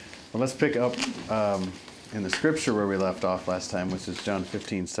Well, let's pick up in the scripture where we left off last time, which is John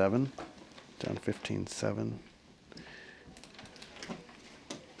 15:7. John 15:7.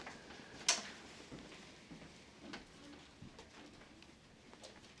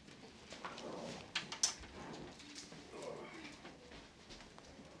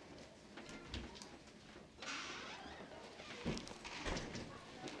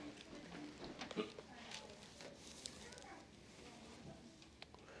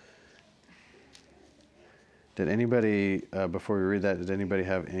 Did anybody, before we read that, did anybody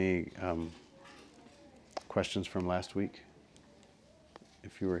have any questions from last week?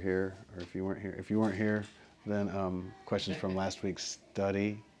 If you were here, or if you weren't here. If you weren't here, then questions from last week's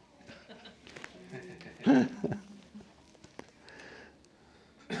study.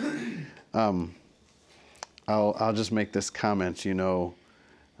 I'll just make this comment.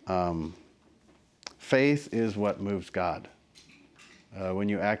 Faith is what moves God. When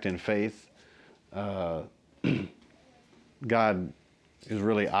you act in faith, God is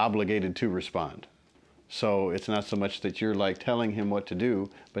really obligated to respond. So it's not so much that you're like telling him what to do,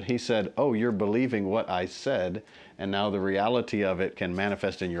 but he said, oh, you're believing what I said, and now the reality of it can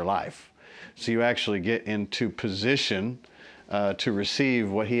manifest in your life. So you actually get into position to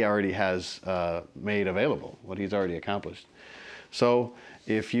receive what he already has made available, what he's already accomplished. So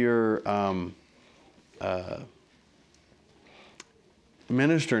if you're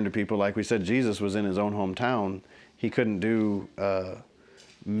ministering to people, like we said, Jesus was in his own hometown. He couldn't do,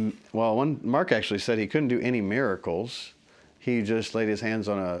 Mark actually said he couldn't do any miracles. He just laid his hands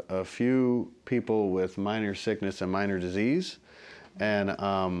on a few people with minor sickness and minor disease. And,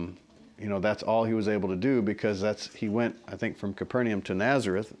 that's all he was able to do, because he went, I think, from Capernaum to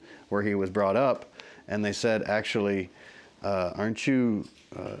Nazareth, where he was brought up. And they said, actually, aren't you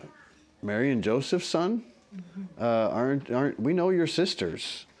Mary and Joseph's son? Aren't we know your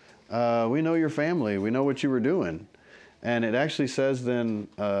sisters? We know your family. We know what you were doing. And it actually says then,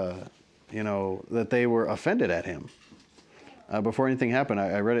 that they were offended at him. Before anything happened,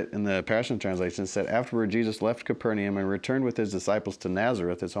 I read it in the Passion Translation. It said, afterward, Jesus left Capernaum and returned with his disciples to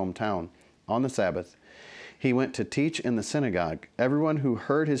Nazareth, his hometown, on the Sabbath. He went to teach in the synagogue. Everyone who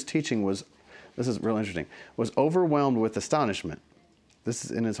heard his teaching was real interesting, was overwhelmed with astonishment. This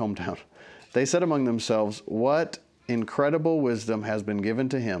is in his hometown. They said among themselves, what incredible wisdom has been given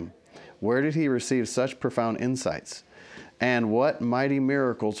to him? Where did he receive such profound insights? And what mighty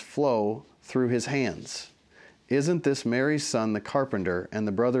miracles flow through his hands? Isn't this Mary's son, the carpenter, and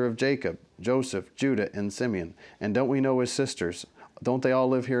the brother of Jacob, Joseph, Judah, and Simeon? And don't we know his sisters? Don't they all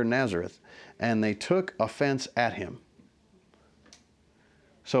live here in Nazareth? And they took offense at him.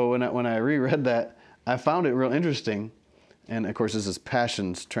 So when I reread that, I found it real interesting. And of course, this is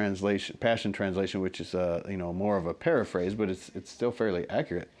Passion translation, which is more of a paraphrase, but it's still fairly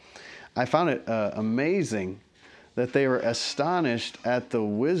accurate. I found it amazing that they were astonished at the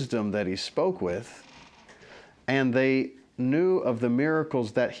wisdom that he spoke with, and they knew of the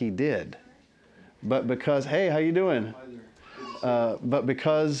miracles that he did. But because, hey, how you doing? But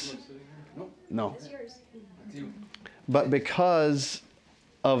because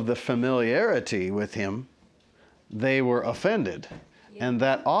of the familiarity with him, they were offended. Yeah. And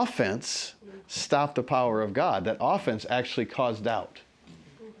that offense stopped the power of God. That offense actually caused doubt.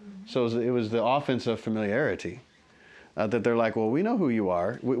 So it was the offense of familiarity. That they're like, well, we know who you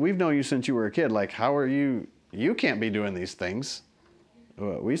are. We've known you since you were a kid. Like, how are you? You can't be doing these things.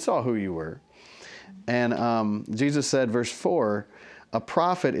 We saw who you were. And Jesus said, verse 4, a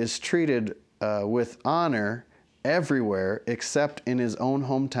prophet is treated with honor everywhere except in his own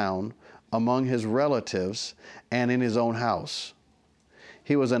hometown, among his relatives, and in his own house.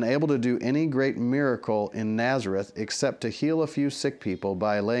 He was unable to do any great miracle in Nazareth except to heal a few sick people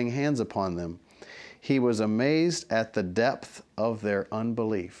by laying hands upon them. He was amazed at the depth of their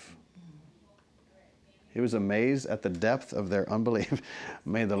unbelief. He was amazed at the depth of their unbelief.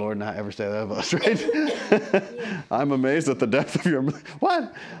 May the Lord not ever say that of us, right? Yeah. I'm amazed at the depth of your unbelief.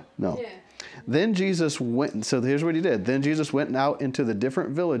 What? No. Yeah. Then Jesus went, so here's what he did. Then Jesus went out into the different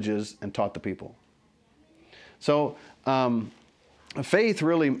villages and taught the people. So faith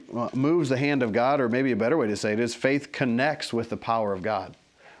really moves the hand of God, or maybe a better way to say it is faith connects with the power of God,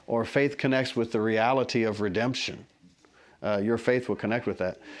 or faith connects with the reality of redemption. Your faith will connect with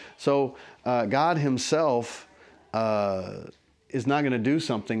that. So God himself is not going to do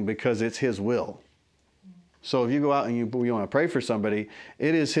something because it's his will. So if you go out and you want to pray for somebody,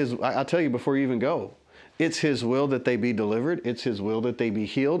 it is his, I'll tell you before you even go, it's his will that they be delivered. It's his will that they be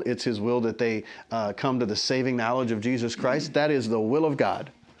healed. It's his will that they come to the saving knowledge of Jesus Christ. That is the will of God.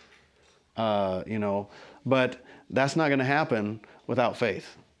 But that's not going to happen without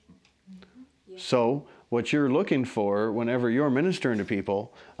faith. So what you're looking for whenever you're ministering to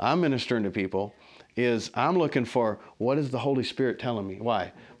people, I'm ministering to people, is I'm looking for, what is the Holy Spirit telling me?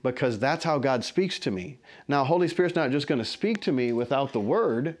 Why? Because that's how God speaks to me. Now, Holy Spirit's not just going to speak to me without the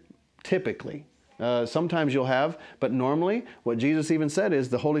Word, typically. Sometimes you'll have, but normally what Jesus even said is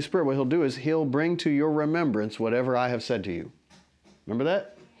the Holy Spirit, what He'll do is He'll bring to your remembrance whatever I have said to you. Remember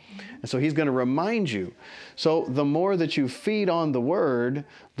that? And so He's going to remind you. So the more that you feed on the Word,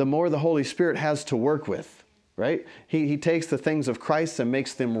 the more the Holy Spirit has to work with, right? He takes the things of Christ and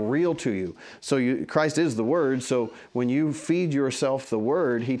makes them real to you. So Christ is the Word. So when you feed yourself the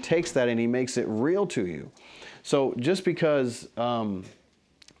Word, He takes that and He makes it real to you. So just because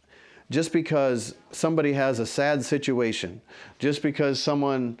somebody has a sad situation, just because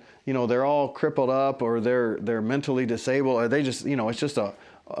someone, they're all crippled up or they're mentally disabled, or they just, it's just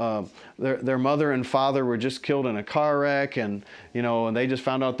their mother and father were just killed in a car wreck, and they just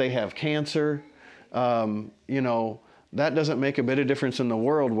found out they have cancer. That doesn't make a bit of difference in the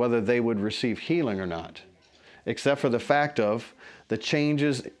world whether they would receive healing or not, except for the fact of the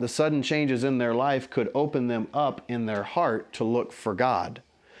sudden changes in their life could open them up in their heart to look for God.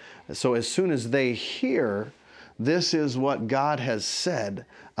 So as soon as they hear, this is what God has said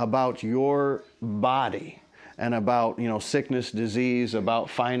about your body and about, sickness, disease, about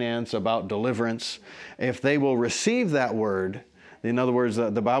finance, about deliverance, if they will receive that word, in other words,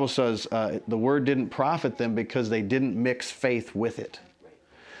 the Bible says the word didn't profit them because they didn't mix faith with it.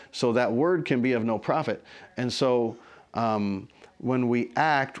 So that word can be of no profit. And so when we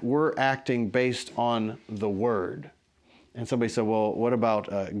act, we're acting based on the word. And somebody said, well, what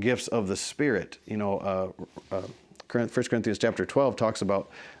about gifts of the Spirit? 1 Corinthians chapter 12 talks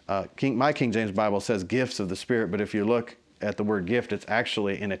about, my King James Bible says gifts of the Spirit, but if you look at the word gift, it's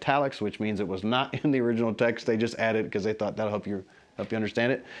actually in italics, which means it was not in the original text. They just added it because they thought that'll help you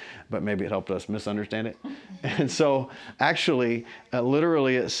understand it, but maybe it helped us misunderstand it. And so actually,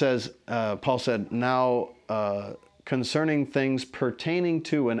 literally it says, Paul said, now, concerning things pertaining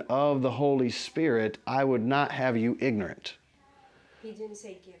to and of the Holy Spirit, I would not have you ignorant. He didn't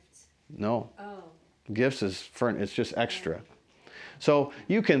say gifts. No. Oh. Gifts it's just extra. So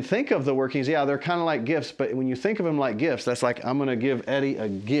you can think of the workings, they're kind of like gifts, but when you think of them like gifts, that's like, I'm going to give Eddie a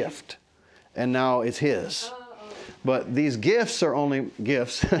gift, and now it's his. But these gifts are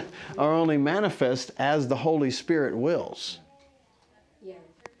only manifest as the Holy Spirit wills. Yeah.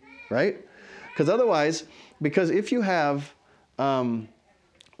 Right? Because if you have the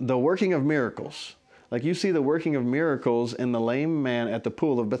working of miracles, like you see the working of miracles in the lame man at the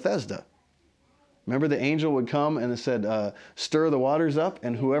pool of Bethesda. Remember, the angel would come and it said, stir the waters up,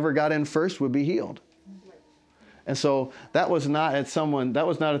 and whoever got in first would be healed. And so that was not at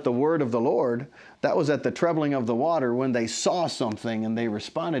the word of the Lord. That was at the trebling of the water. When they saw something and they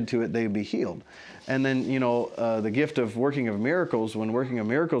responded to it, they'd be healed. And then, the gift of working of miracles, when working of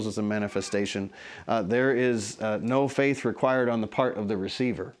miracles is a manifestation, there is no faith required on the part of the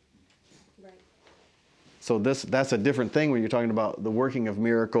receiver. Right. So that's a different thing when you're talking about the working of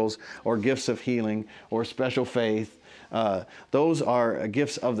miracles or gifts of healing or special faith. Those are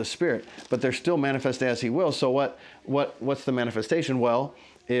gifts of the Spirit, but they're still manifest as He will. So what's the manifestation? Well,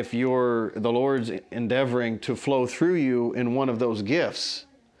 if the Lord's endeavoring to flow through you in one of those gifts,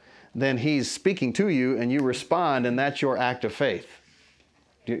 then He's speaking to you and you respond, and that's your act of faith.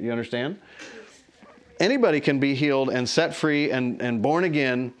 Do you understand? Anybody can be healed and set free and born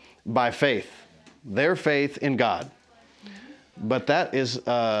again by faith, their faith in God. But that is,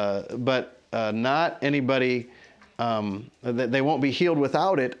 not anybody. They won't be healed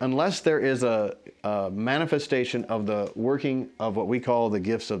without it unless there is a manifestation of the working of what we call the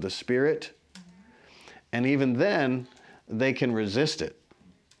gifts of the Spirit. And even then, they can resist it.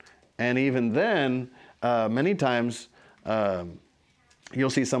 And even then, many times, you'll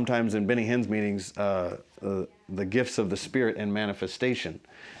see sometimes in Benny Hinn's meetings, the gifts of the Spirit and manifestation.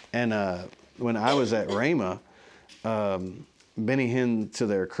 And when I was at Rhema, Benny Hinn, to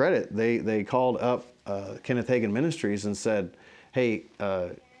their credit, they called up Kenneth Hagin Ministries and said, hey,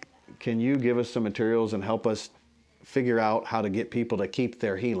 can you give us some materials and help us figure out how to get people to keep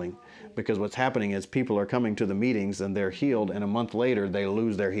their healing? Because what's happening is people are coming to the meetings and they're healed, and a month later they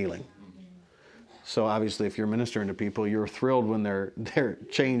lose their healing. So obviously, if you're ministering to people, you're thrilled when they're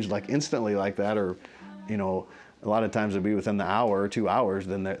changed like instantly like that, or a lot of times it'll be within the hour or 2 hours,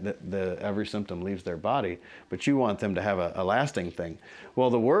 then every symptom leaves their body. But you want them to have a lasting thing. Well,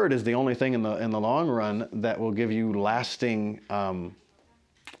 the Word is the only thing in the long run that will give you lasting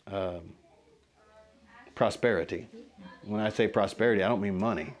prosperity. When I say prosperity, I don't mean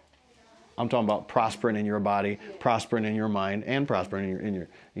money. I'm talking about prospering in your body, prospering in your mind, and prospering in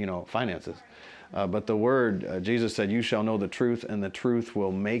your finances. But the word, Jesus said, you shall know the truth, and the truth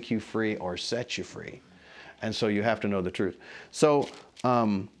will make you free or set you free. And so you have to know the truth. So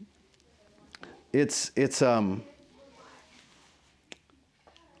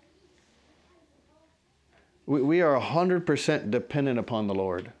we are 100% dependent upon the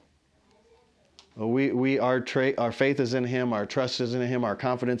Lord. Our faith is in Him, our trust is in Him, our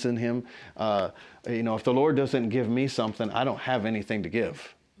confidence in Him. If the Lord doesn't give me something, I don't have anything to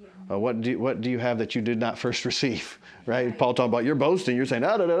give. What do you have that you did not first receive? Right? Paul talked about you're boasting. You're saying,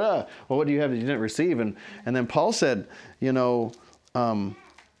 Well, what do you have that you didn't receive? And then Paul said,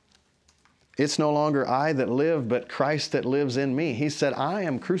 it's no longer I that live, but Christ that lives in me. He said, I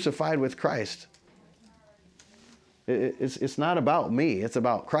am crucified with Christ. It's not about me. It's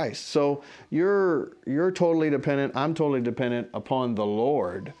about Christ. So you're totally dependent. I'm totally dependent upon the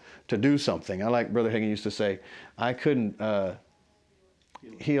Lord to do something. I like Brother Hagin used to say, I couldn't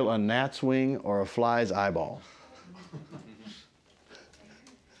heal a gnat's wing or a fly's eyeball.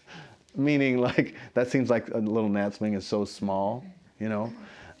 Meaning, like, that seems like a little gnat's wing is so small, and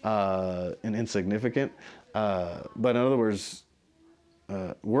insignificant. But in other words,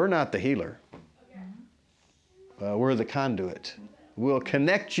 we're not the healer. We're the conduit. We'll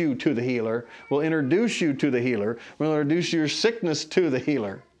connect you to the healer. We'll introduce you to the healer. We'll introduce your sickness to the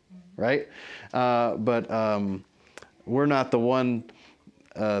healer, right? But we're not the one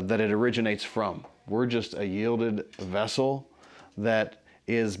that it originates from. We're just a yielded vessel that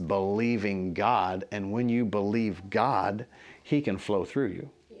is believing God. And when you believe God, He can flow through you.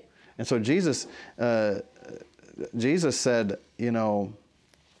 Yeah. And so Jesus said,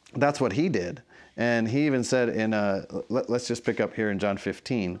 that's what He did. And He even said let's just pick up here in John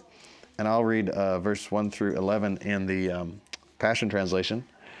 15, and I'll read verse 1 through 11 in the Passion Translation.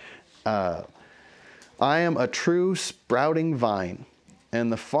 I am a true sprouting vine, and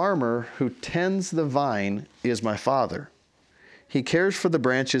the farmer who tends the vine is my Father. He cares for the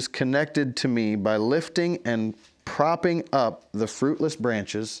branches connected to me by lifting and propping up the fruitless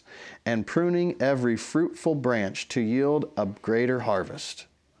branches and pruning every fruitful branch to yield a greater harvest.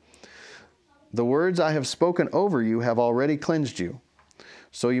 The words I have spoken over you have already cleansed you,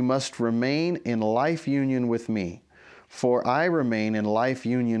 so you must remain in life union with me, for I remain in life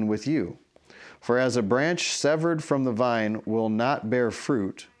union with you. For as a branch severed from the vine will not bear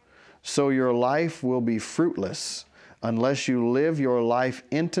fruit, so your life will be fruitless unless you live your life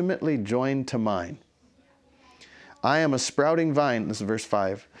intimately joined to mine. I am a sprouting vine, this is verse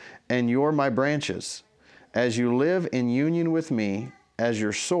 5, and you're my branches. As you live in union with me as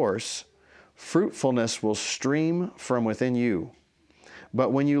your source, fruitfulness will stream from within you.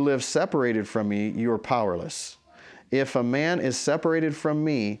 But when you live separated from me, you are powerless. If a man is separated from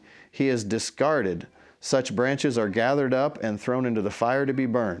me, he is discarded. Such branches are gathered up and thrown into the fire to be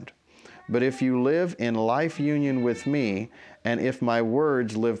burned. But if you live in life union with me, and if my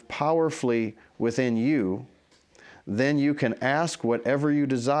words live powerfully within you, then you can ask whatever you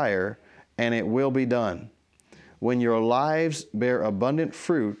desire, and it will be done. When your lives bear abundant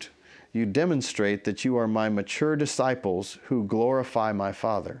fruit, you demonstrate that you are my mature disciples who glorify my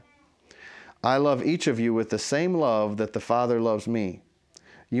Father. I love each of you with the same love that the Father loves me.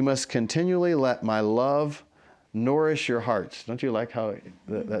 You must continually let my love nourish your hearts. Don't you like how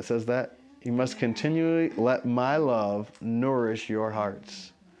that says that? You must continually let my love nourish your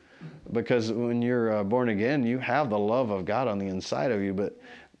hearts. Because when you're born again, you have the love of God on the inside of you, but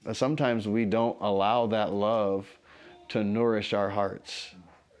sometimes we don't allow that love to nourish our hearts.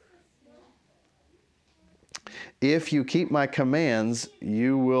 If you keep my commands,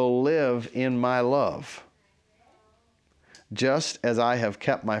 you will live in my love, just as I have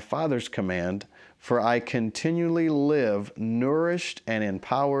kept my Father's command, for I continually live nourished and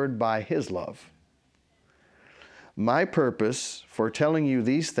empowered by His love. My purpose for telling you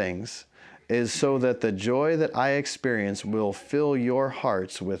these things is so that the joy that I experience will fill your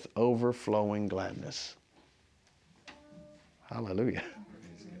hearts with overflowing gladness. Hallelujah.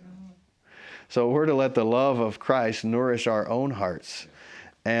 So we're to let the love of Christ nourish our own hearts.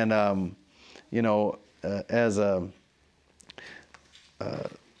 And,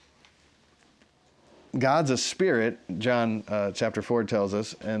 God's a spirit, John chapter 4 tells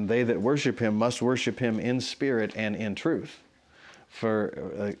us, and they that worship Him must worship Him in spirit and in truth.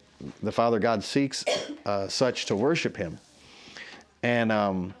 For the Father God seeks such to worship Him.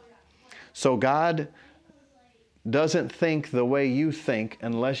 And so God doesn't think the way you think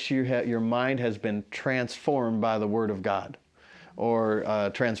unless your mind has been transformed by the Word of God,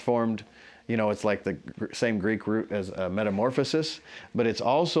 or transformed, It's like the same Greek root as metamorphosis, but it's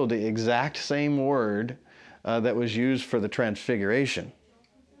also the exact same word that was used for the transfiguration.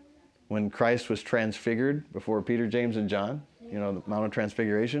 When Christ was transfigured before Peter, James, and John, the Mount of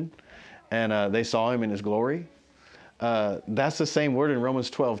Transfiguration, and they saw him in his glory. That's the same word in Romans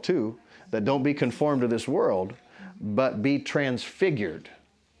 12 too, that don't be conformed to this world, but be transfigured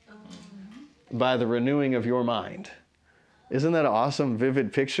by the renewing of your mind. Isn't that an awesome,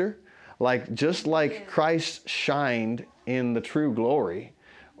 vivid picture? Just like Christ shined in the true glory,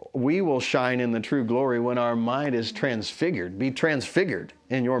 we will shine in the true glory when our mind is transfigured. Be transfigured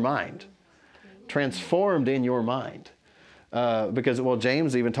in your mind. Transformed in your mind. Because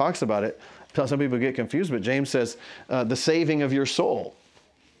James even talks about it. Some people get confused, but James says the saving of your soul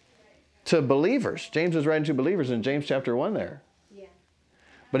to believers. James is writing to believers in James chapter 1 there. Yeah.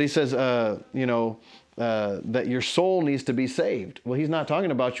 But he says, that your soul needs to be saved. Well, he's not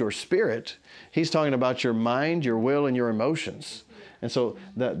talking about your spirit. He's talking about your mind, your will, and your emotions. And so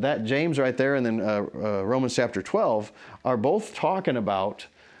that James right there and then Romans chapter 12 are both talking about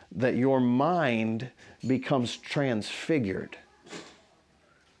that your mind becomes transfigured.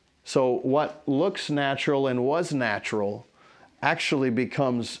 So what looks natural and was natural actually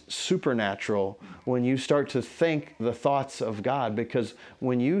becomes supernatural when you start to think the thoughts of God. Because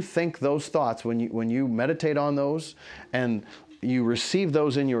when you think those thoughts, when you meditate on those and you receive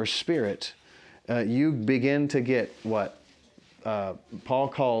those in your spirit, you begin to get what Paul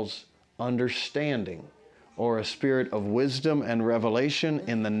calls understanding, or a spirit of wisdom and revelation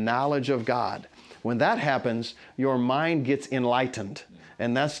in the knowledge of God. When that happens, your mind gets enlightened,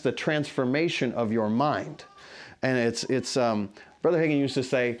 and that's the transformation of your mind. And it's Brother Hagin used to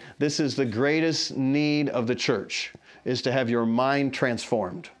say, this is the greatest need of the church, is to have your mind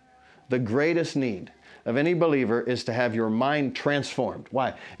transformed. The greatest need of any believer is to have your mind transformed.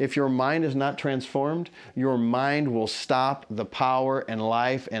 Why? If your mind is not transformed, your mind will stop the power and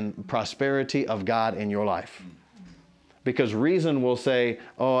life and prosperity of God in your life. Because reason will say,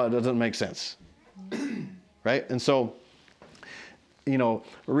 oh, it doesn't make sense. Right? And so,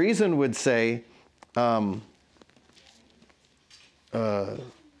 reason would say,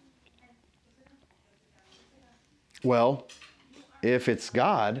 if it's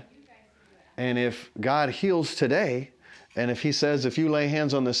God, and if God heals today, and if he says if you lay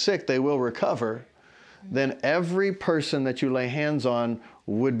hands on the sick, they will recover, then every person that you lay hands on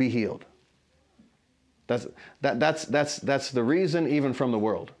would be healed. That's the reason, even from the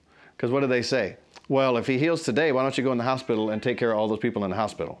world. Because what do they say? Well, if he heals today, why don't you go in the hospital and take care of all those people in the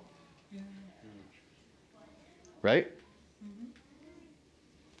hospital? Right?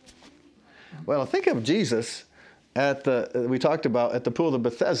 Well, think of Jesus we talked about at the pool of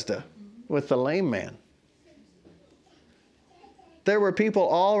Bethesda with the lame man. There were people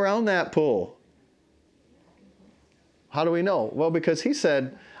all around that pool. How do we know? Well, because he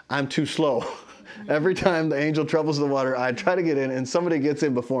said, I'm too slow. Every time the angel troubles the water, I try to get in and somebody gets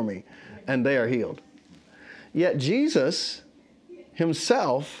in before me and they are healed. Yet Jesus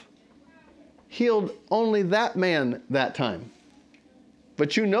himself healed only that man that time.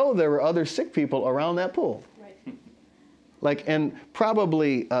 But there were other sick people around that pool. Right. And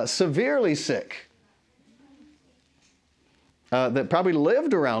probably severely sick. That probably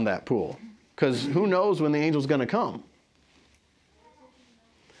lived around that pool. Because who knows when the angel's going to come.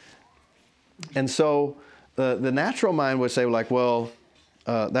 And so the natural mind would say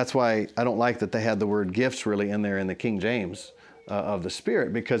that's why I don't like that they had the word gifts really in there in the King James of the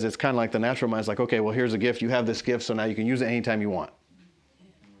Spirit, because it's kind of like the natural mind's like, okay, well, here's a gift. You have this gift, so now you can use it anytime you want.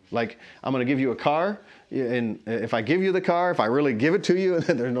 Like, I'm going to give you a car, and if I give you the car, if I really give it to you,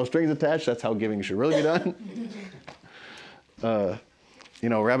 and there's no strings attached, that's how giving should really be done.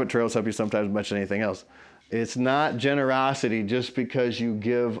 Rabbit trails help you sometimes as much as anything else. It's not generosity just because you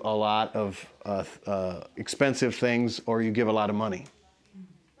give a lot of expensive things or you give a lot of money.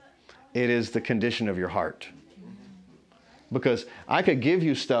 It is the condition of your heart. Because I could give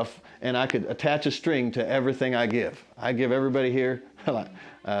you stuff and I could attach a string to everything I give. I give everybody here,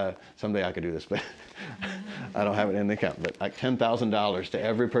 someday I could do this, but I don't have it in the account, but like $10,000 to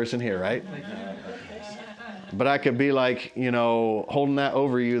every person here, right? But I could be holding that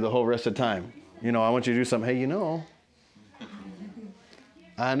over you the whole rest of the time. I want you to do something. Hey,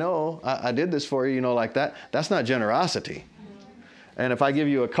 I know, I did this for you, like that. That's not generosity. And if I give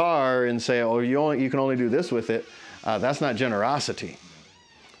you a car and say, oh, you can only do this with it, that's not generosity.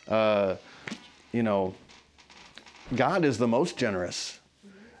 God is the most generous.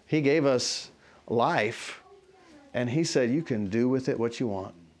 He gave us life, and he said, you can do with it what you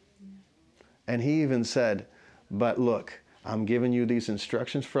want. And he even said, but look, I'm giving you these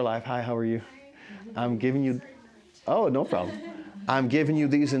instructions for life. Hi, how are you? I'm giving you, oh, no problem. I'm giving you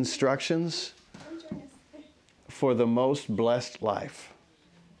these instructions for the most blessed life.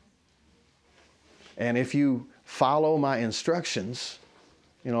 And if you follow my instructions,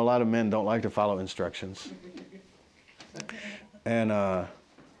 you know, a lot of men don't like to follow instructions. And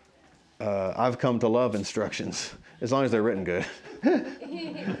I've come to love instructions, as long as they're written good.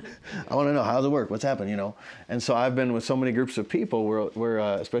 I want to know, how does it work? What's happened, you know? And so I've been with so many groups of people where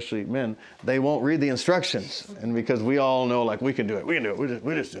especially men, they won't read the instructions. And because we all know, like, we can do it, we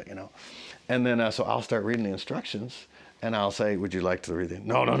just do it, you know? And then, so I'll start reading the instructions, and I'll say, would you like to read the,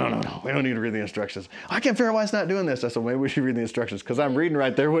 no, we don't need to read the instructions. I can't figure out why it's not doing this. I said, maybe we should read the instructions, because I'm reading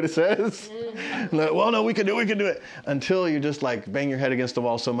right there what it says. Like, well, no, we can do it. Until you just like bang your head against the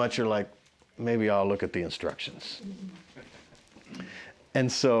wall so much, you're like, maybe I'll look at the instructions.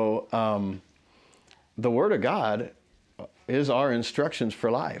 And so the Word of God is our instructions for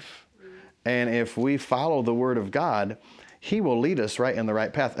life. And if we follow the Word of God, He will lead us right in the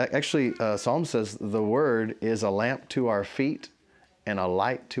right path. Actually, Psalm says the Word is a lamp to our feet and a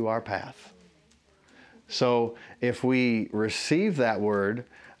light to our path. So if we receive that Word,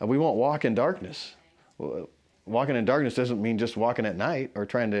 we won't walk in darkness. Walking in darkness doesn't mean just walking at night or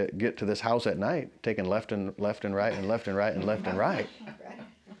trying to get to this house at night, taking left and right and left and right and left and right.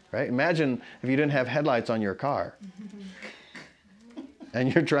 Right? Imagine if you didn't have headlights on your car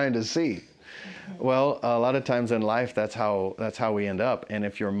and you're trying to see. Well, a lot of times in life, that's how we end up. And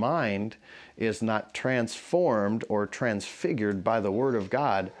if your mind is not transformed or transfigured by the Word of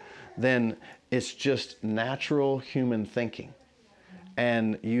God, then it's just natural human thinking.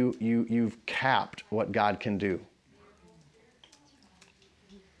 And you've capped what God can do.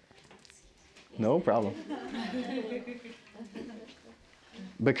 No problem.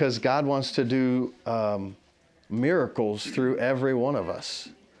 Because God wants to do miracles through every one of us.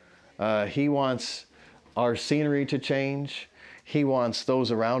 He wants our scenery to change. He wants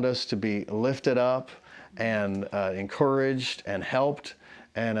those around us to be lifted up and encouraged and helped.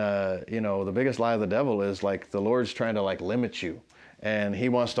 And, the biggest lie of the devil is like the Lord's trying to like limit you. And He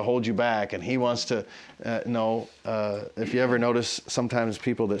wants to hold you back. And He wants to, if you ever notice sometimes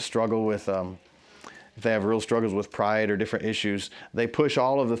people that struggle with, if they have real struggles with pride or different issues, they push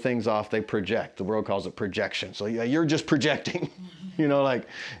all of the things off. They project. The world calls it projection. So you're just projecting, you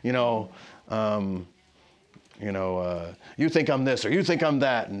think I'm this or you think I'm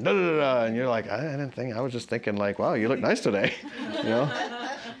that, and da da da da. And you're like, I didn't think. I was just thinking like, wow, you look nice today,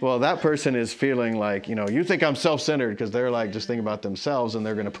 Well, that person is feeling like, you think I'm self-centered because they're like just thinking about themselves, and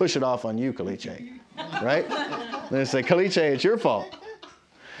they're going to push it off on you, Caliche, right? They say, Caliche, it's your fault.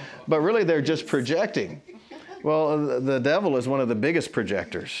 But really, they're just projecting. Well, the devil is one of the biggest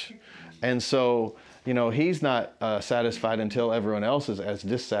projectors. And so, he's not satisfied until everyone else is as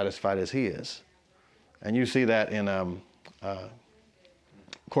dissatisfied as he is. And you see that in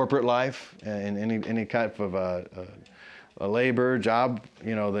corporate life, in any type of a labor job,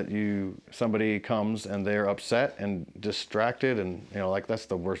 that somebody comes and they're upset and distracted, and like that's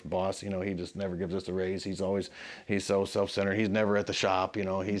the worst boss. He just never gives us a raise. He's so self-centered. He's never at the shop.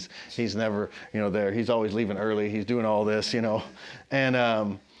 He's never there. He's always leaving early. He's doing all this. And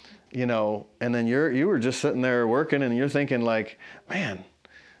and then you were just sitting there working, and you're thinking like, man,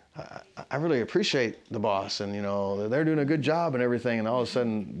 I really appreciate the boss, and they're doing a good job and everything. And all of a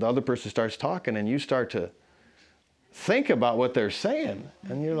sudden, the other person starts talking, and you start to think about what they're saying,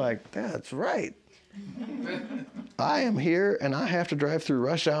 and you're like, that's right. I am here, and I have to drive through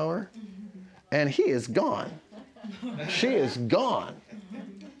rush hour, and he is gone. She is gone.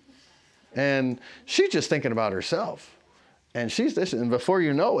 And she's just thinking about herself. And she's this, and before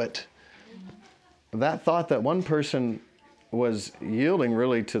you know it, that thought that one person was yielding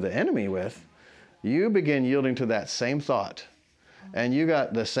really to the enemy with, you begin yielding to that same thought. And you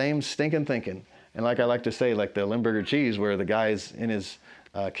got the same stinking thinking. And like I like to say, like the Limburger cheese, where the guy's in his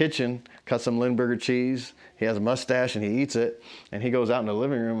kitchen, cuts some Limburger cheese, he has a mustache and he eats it, and he goes out in the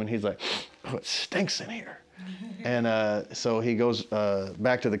living room and he's like, oh, it stinks in here. And so he goes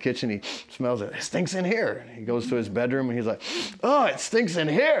back to the kitchen, he smells it stinks in here. And he goes to his bedroom and he's like, oh, it stinks in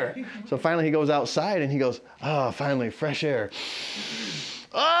here. So finally he goes outside and he goes, oh, finally, fresh air.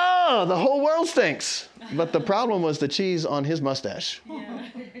 Oh, the whole world stinks. But the problem was the cheese on his mustache. Yeah.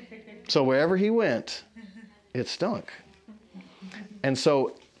 So wherever he went, it stunk. And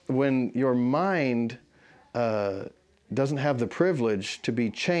so when your mind doesn't have the privilege to be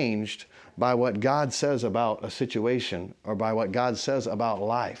changed by what God says about a situation or by what God says about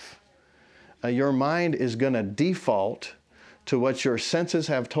life, your mind is going to default to what your senses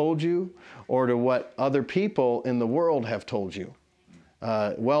have told you or to what other people in the world have told you.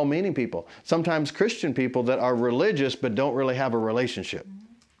 Well-meaning people. Sometimes Christian people that are religious but don't really have a relationship.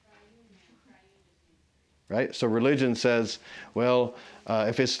 Right? So religion says, well,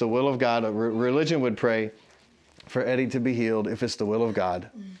 if it's the will of God, religion would pray for Eddie to be healed if it's the will of God.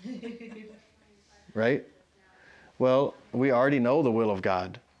 Right? Well, we already know the will of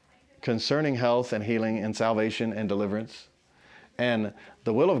God concerning health and healing and salvation and deliverance. And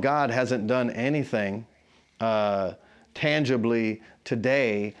the will of God hasn't done anything tangibly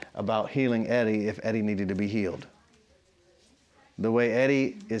today about healing Eddie if Eddie needed to be healed. The way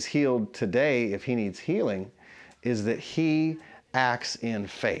Eddie is healed today, if he needs healing, is that he acts in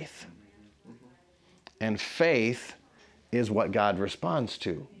faith. And faith is what God responds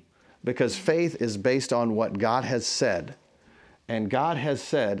to. Because faith is based on what God has said. And God has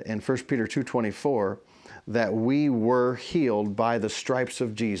said in 1 Peter 2:24 that we were healed by the stripes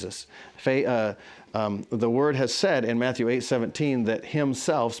of Jesus. The word has said in Matthew 8:17 that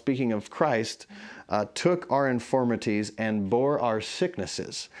himself, speaking of Christ, took our infirmities and bore our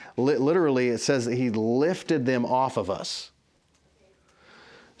sicknesses. Literally, it says that he lifted them off of us.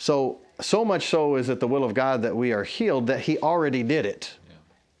 So much so is it the will of God that we are healed that he already did it. Yeah.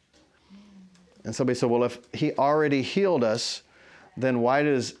 And somebody said, well, if he already healed us, then why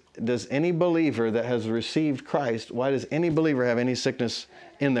does any believer that has received Christ, why does any believer have any sickness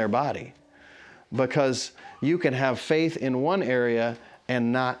in their body? Because you can have faith in one area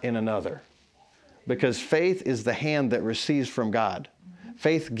and not in another. Because faith is the hand that receives from God.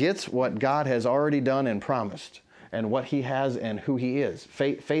 Faith gets what God has already done and promised, and what he has and who he is.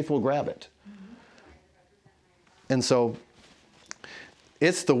 Faith will grab it. And so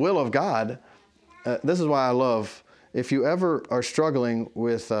it's the will of God. This is why I love, if you ever are struggling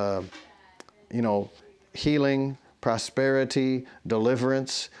with, healing, prosperity,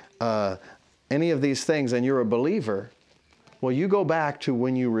 deliverance, any of these things, and you're a believer, well, you go back to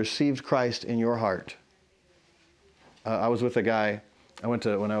when you received Christ in your heart. I was with a guy,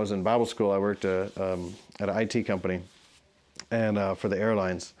 when I was in Bible school, I worked at an IT company and for the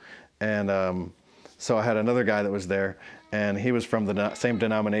airlines. And so I had another guy that was there, and he was from the same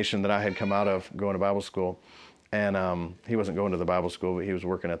denomination that I had come out of going to Bible school. And he wasn't going to the Bible school, but he was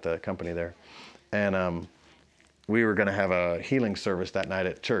working at the company there. And we were going to have a healing service that night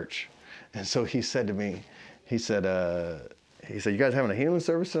at church. And so he said to me, he said, you guys having a healing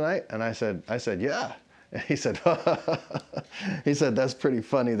service tonight? And I said, yeah. And he said, that's pretty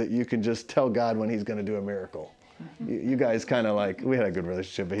funny that you can just tell God when he's going to do a miracle. You guys kind of like, we had a good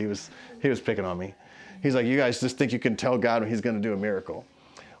relationship, but he was picking on me. He's like, you guys just think you can tell God when he's going to do a miracle.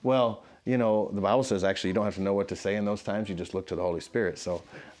 Well, the Bible says actually you don't have to know what to say in those times. You just look to the Holy Spirit. So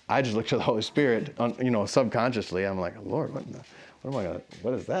I just looked to the Holy Spirit, subconsciously. I'm like, Lord,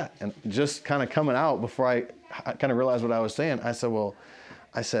 what is that? And just kind of coming out before I kind of realized what I was saying, I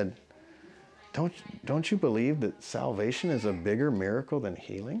said, don't you believe that salvation is a bigger miracle than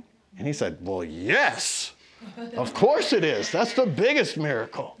healing? And he said, well, yes, of course it is. That's the biggest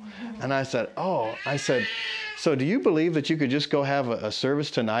miracle. And I said, so do you believe that you could just go have a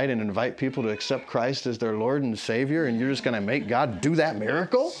service tonight and invite people to accept Christ as their Lord and Savior, and you're just going to make God do that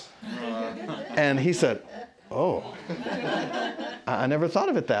miracle? And he said, oh, I never thought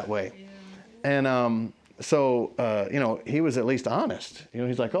of it that way. And he was at least honest.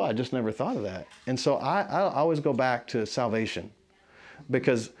 He's like, I just never thought of that. And so I always go back to salvation,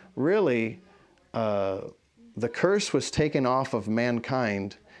 because really the curse was taken off of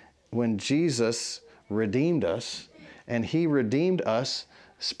mankind when Jesus redeemed us, and he redeemed us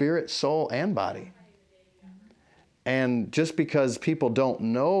spirit, soul, and body. And just because people don't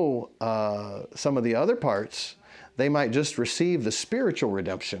know some of the other parts, they might just receive the spiritual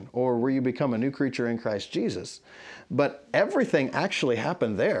redemption, or where you become a new creature in Christ Jesus. But everything actually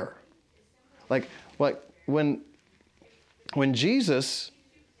happened there. Like when Jesus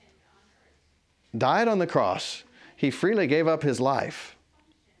died on the cross, he freely gave up his life.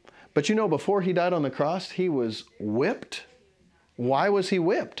 But before he died on the cross, he was whipped. Why was he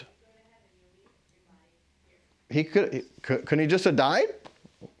whipped? Couldn't he just have died?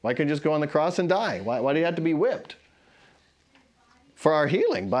 Why couldn't he just go on the cross and die? Why did he have to be whipped? For our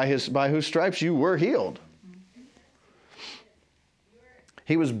healing, by whose stripes you were healed.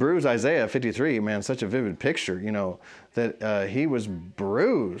 He was bruised, Isaiah 53, man, such a vivid picture, that he was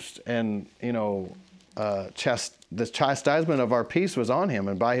bruised, and, the chastisement of our peace was on him,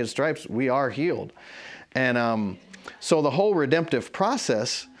 and by his stripes we are healed. And so the whole redemptive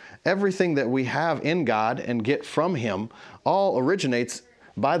process, everything that we have in God and get from him, all originates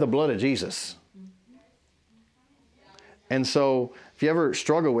by the blood of Jesus. And so if you ever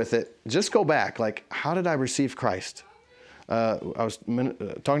struggle with it, just go back. Like, how did I receive Christ? I was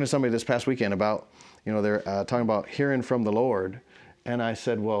talking to somebody this past weekend about, they're talking about hearing from the Lord. And I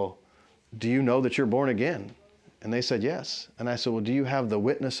said, well, do you know that you're born again? And they said, yes. And I said, well, do you have the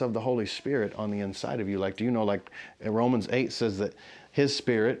witness of the Holy Spirit on the inside of you? Like, do you know, like Romans 8 says that his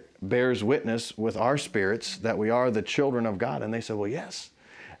Spirit bears witness with our spirits that we are the children of God. And they said, well, yes.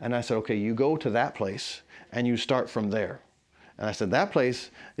 And I said, okay, you go to that place and you start from there. And I said, that place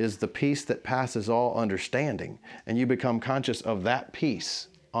is the peace that passes all understanding. And you become conscious of that peace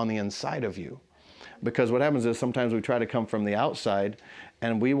on the inside of you. Because what happens is sometimes we try to come from the outside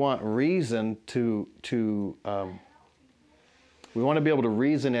and we want reason we want to be able to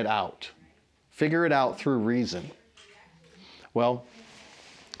reason it out. Figure it out through reason. Well,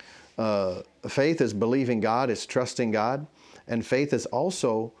 faith is believing God, it's trusting God. And faith is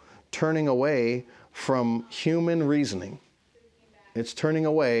also turning away from human reasoning. It's turning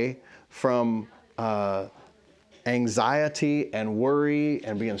away from anxiety and worry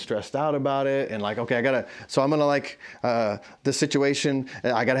and being stressed out about it and like, okay, I'm going to this situation,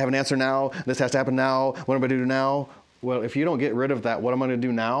 I got to have an answer now. This has to happen now. What am I going to do now? Well, if you don't get rid of that, what I'm going to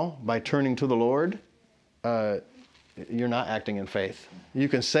do now by turning to the Lord, you're not acting in faith. You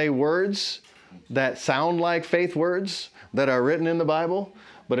can say words that sound like faith words that are written in the Bible,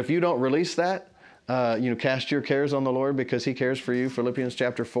 but if you don't release that, cast your cares on the Lord because he cares for you, Philippians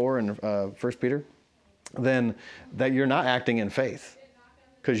chapter 4 and 1 Peter, then that you're not acting in faith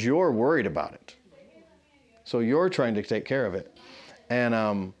because you're worried about it. So you're trying to take care of it.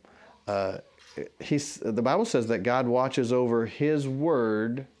 And the Bible says that God watches over his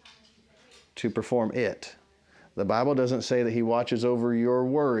word to perform it. The Bible doesn't say that he watches over your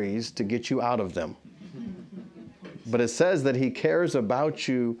worries to get you out of them. But it says that he cares about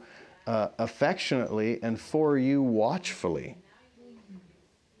you affectionately and for you watchfully.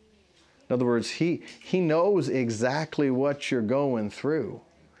 In other words, he knows exactly what you're going through.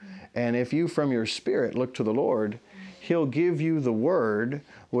 And if you from your spirit look to the Lord, he'll give you the word,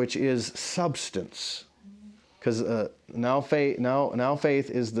 which is substance. Because now faith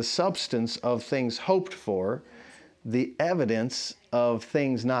is the substance of things hoped for, the evidence of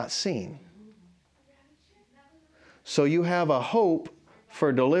things not seen. So you have a hope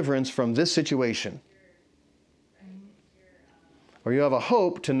for deliverance from this situation. Or you have a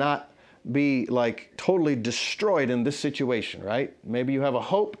hope to not be like totally destroyed in this situation, right? Maybe you have a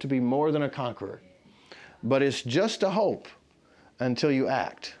hope to be more than a conqueror. But it's just a hope until you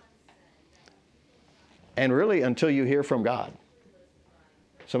act. And really until you hear from God.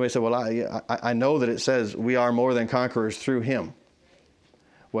 Somebody said, well, I know that it says we are more than conquerors through him.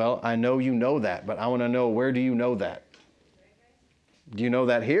 Well, I know you know that, but I want to know, where do you know that? Do you know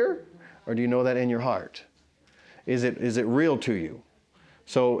that here? Or do you know that in your heart? Is it real to you?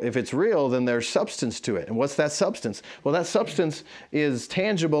 So if it's real, then there's substance to it. And what's that substance? Well, that substance is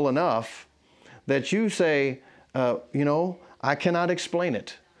tangible enough that you say, I cannot explain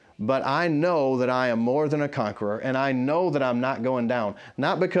it. But I know that I am more than a conqueror, and I know that I'm not going down.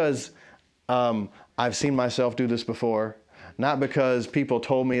 Not because I've seen myself do this before, not because people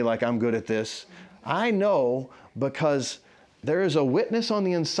told me like I'm good at this. I know because there is a witness on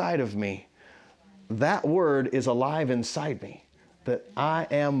the inside of me. That word is alive inside me, that I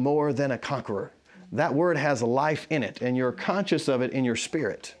am more than a conqueror. That word has life in it, and you're conscious of it in your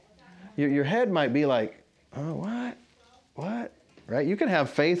spirit. Your head might be like, oh, what? Right? You can have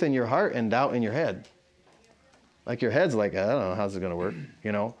faith in your heart and doubt in your head. Like your head's like, I don't know, how's it going to work?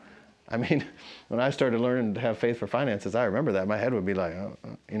 I mean, when I started learning to have faith for finances, I remember that. My head would be like,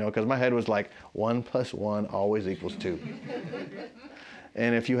 because my head was like 1 + 1 always equals 2.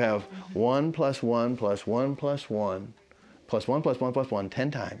 And if you have 1 + 1 + 1 + 1 + 1 + 1 + 1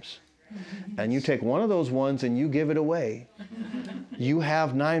 10 times, and you take one of those ones and you give it away, you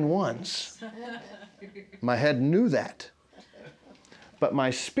have 9 ones. My head knew that. But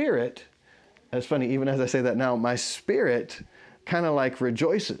my spirit, it's funny, even as I say that now, my spirit kind of like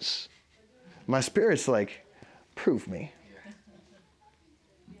rejoices. My spirit's like, prove me.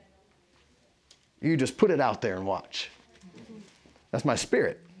 You just put it out there and watch. That's my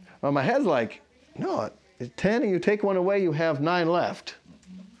spirit. Well, my head's like, no, it's 10 and you take one away, you have 9 left.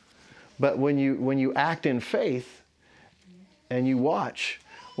 But when you act in faith and you watch,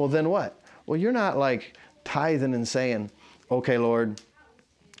 well, then what? Well, you're not like tithing and saying, okay, Lord,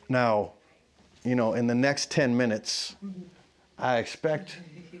 now, in the next 10 minutes, I expect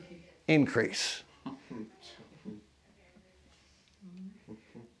increase.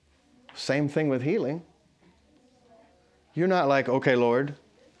 Same thing with healing. You're not like, okay, Lord,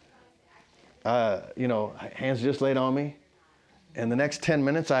 hands just laid on me. in the next 10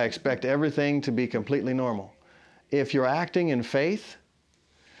 minutes, I expect everything to be completely normal. If you're acting in faith,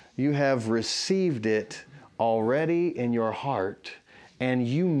 you have received it already in your heart, and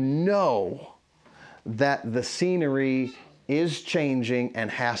you know that the scenery is changing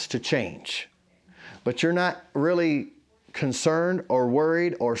and has to change. But you're not really concerned or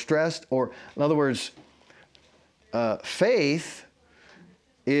worried or stressed, or, in other words, faith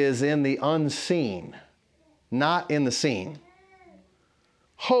is in the unseen, not in the seen.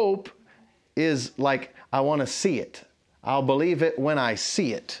 Hope is like, I want to see it. I'll believe it when I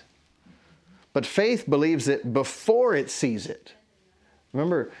see it. But faith believes it before it sees it.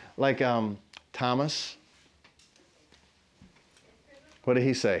 Remember, like Thomas, what did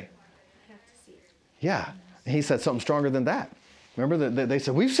he say? I have to see it. Yeah, he said something stronger than that. Remember, they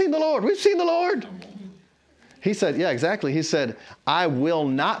said, we've seen the Lord, we've seen the Lord. He said, yeah, exactly. He said, I will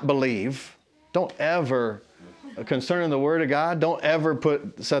not believe. Don't ever, concerning the Word of God, don't ever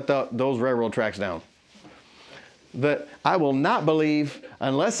set those railroad tracks down. That I will not believe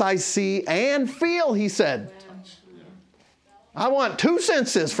unless I see and feel, he said. I want 2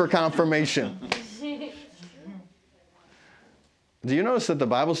 senses for confirmation. Do you notice that the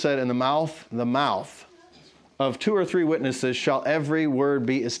Bible said in the mouth of 2 or 3 witnesses shall every word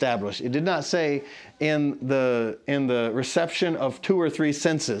be established? It did not say in the reception of 2 or 3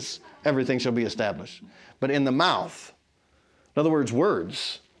 senses everything shall be established, but in the mouth. In other words,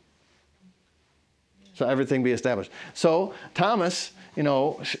 words. So everything be established. So Thomas,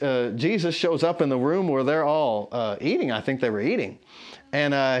 Jesus shows up in the room where they're all eating. I think they were eating.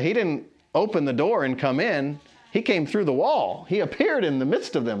 And he didn't open the door and come in. He came through the wall. He appeared in the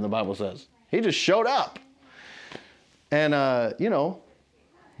midst of them, the Bible says. He just showed up. And,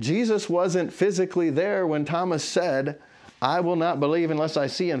 Jesus wasn't physically there when Thomas said, I will not believe unless I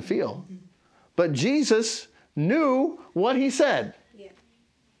see and feel. But Jesus knew what he said. Yeah.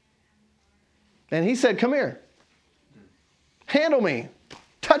 And he said, come here. Handle me.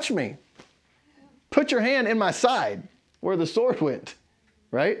 Touch me. Put your hand in my side where the sword went.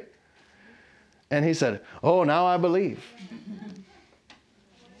 Right? And he said, oh, now I believe.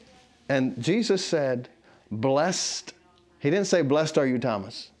 And Jesus said, blessed. He didn't say, blessed are you,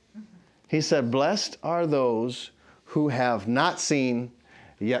 Thomas. He said, blessed are those who have not seen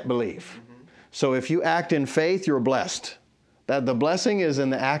yet believe. So if you act in faith, you're blessed. That the blessing is in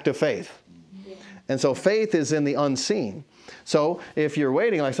the act of faith. And so faith is in the unseen. So if you're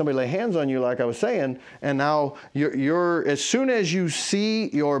waiting, like somebody lay hands on you, like I was saying, and now you're as soon as you see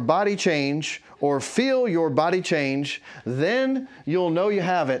your body change or feel your body change, then you'll know you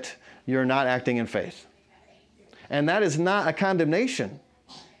have it. You're not acting in faith. And that is not a condemnation.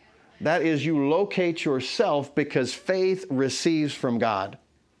 That is, you locate yourself because faith receives from God.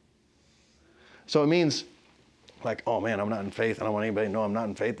 So it means, like, oh man, I'm not in faith. I don't want anybody to know I'm not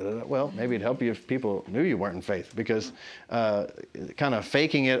in faith. Well, maybe it'd help you if people knew you weren't in faith, because kind of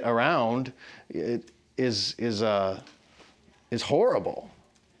faking it around is horrible.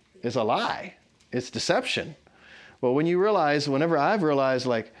 It's a lie. It's deception. Well, when you realize, whenever I've realized,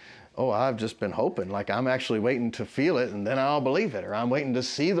 like, oh, I've just been hoping, like I'm actually waiting to feel it and then I'll believe it, or I'm waiting to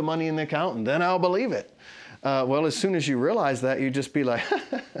see the money in the account and then I'll believe it. Well, as soon as you realize that, you just be like,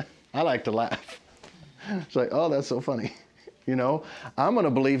 I like to laugh. It's like, oh, that's so funny. I'm going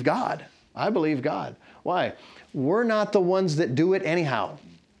to believe God. I believe God. Why? We're not the ones that do it anyhow.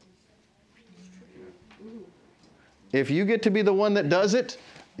 If you get to be the one that does it,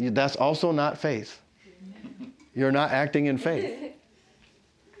 that's also not faith. You're not acting in faith.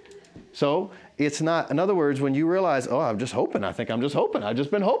 So it's not, in other words, when you realize, oh, I'm just hoping. I think I'm just hoping. I've just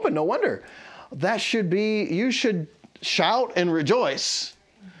been hoping. No wonder. That should be, you should shout and rejoice.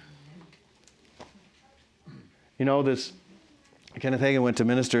 This Kenneth Hagin went to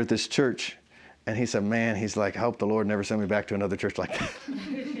minister at this church, and he said, man, he's like, I hope the Lord never send me back to another church like that.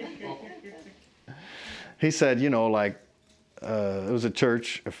 He said, it was a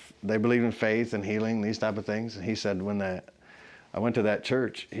church, if they believed in faith and healing, these type of things. And he said, when I went to that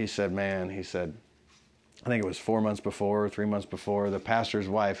church, he said, I think it was 4 months before, 3 months before, the pastor's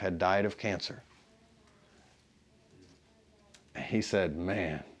wife had died of cancer. He said,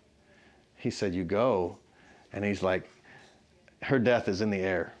 you go, and he's like, her death is in the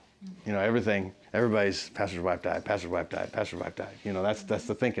air. Everybody's, pastor's wife died, pastor's wife died, pastor's wife died. That's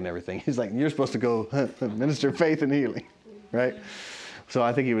the thinking, everything. He's like, you're supposed to go minister faith and healing, right? So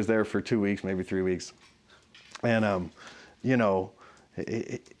I think he was there for 2 weeks, maybe 3 weeks. And, you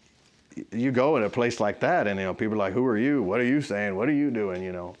go in a place like that, and people are like, who are you? What are you saying? What are you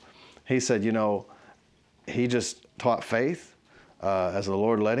doing? He said, he just taught faith as the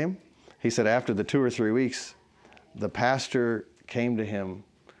Lord led him. He said after the 2 or 3 weeks, the pastor came to him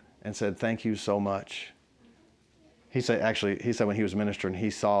and said, "Thank you so much." He said when he was ministering, he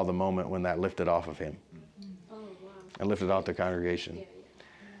saw the moment when that lifted off of him. Oh, wow. And lifted out the congregation. Yeah.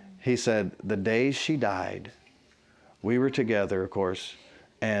 He said, the day she died, we were together, of course,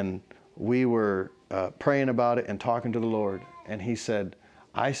 and we were praying about it and talking to the Lord. And he said,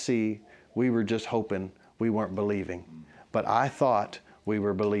 I see we were just hoping, we weren't believing. But I thought we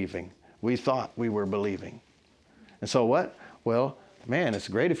were believing. We thought we were believing. And so what? Well, man, it's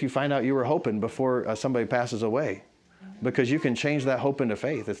great if you find out you were hoping before somebody passes away, because you can change that hope into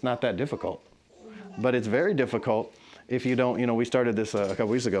faith. It's not that difficult. But it's very difficult if you don't, we started this a couple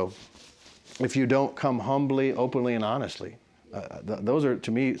weeks ago. If you don't come humbly, openly, and honestly. Those are,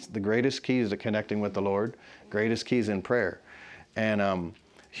 to me, the greatest keys to connecting with the Lord, greatest keys in prayer. And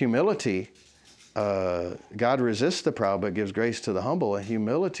humility, God resists the proud but gives grace to the humble. And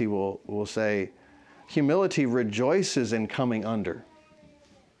humility will say, humility rejoices in coming under.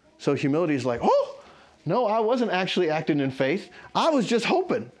 So humility is like, oh, no, I wasn't actually acting in faith. I was just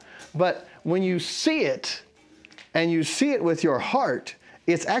hoping. But when you see it, and you see it with your heart,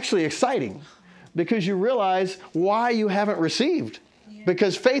 it's actually exciting because you realize why you haven't received.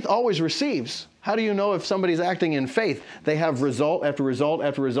 Because faith always receives. How do you know if somebody's acting in faith? They have result after result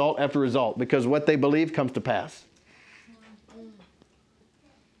after result after result, because what they believe comes to pass.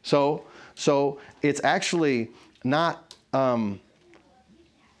 So it's actually not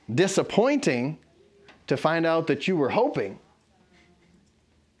disappointing to find out that you were hoping.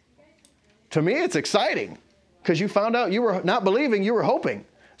 To me, it's exciting. Because you found out you were not believing, you were hoping.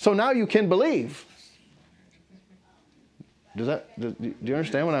 So now you can believe. Do you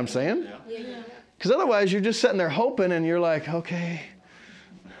understand what I'm saying? Because otherwise you're just sitting there hoping and you're like, okay,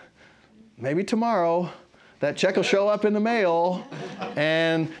 maybe tomorrow that check will show up in the mail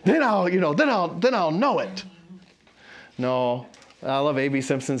and then I'll know it. No, I love A.B.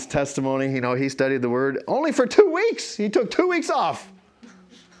 Simpson's testimony. He studied the word only for 2 weeks. He took 2 weeks off.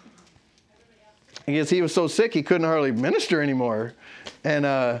 Because he was so sick, he couldn't hardly minister anymore.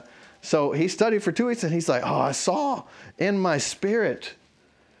 And so he studied for 2 weeks, and he's like, I saw in my spirit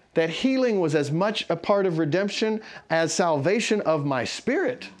that healing was as much a part of redemption as salvation of my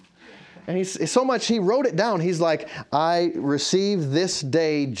spirit. And he wrote it down. He's like, I receive this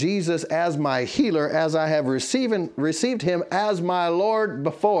day Jesus as my healer, as I have received him as my Lord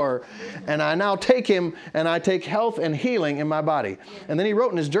before. And I now take him, and I take health and healing in my body. And then he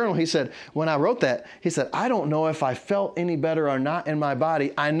wrote in his journal, he said, when I wrote that, he said, I don't know if I felt any better or not in my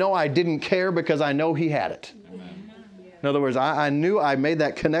body. I know I didn't care because I know he had it. In other words, I knew I made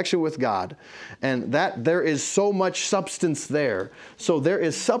that connection with God, and that there is so much substance there. So there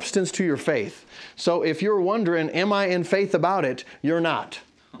is substance to your faith. So if you're wondering, am I in faith about it? You're not.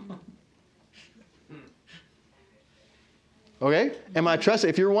 Okay?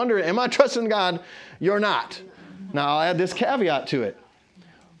 If you're wondering, am I trusting God? You're not. Now I'll add this caveat to it.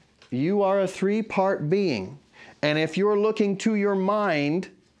 You are a 3-part being. And if you're looking to your mind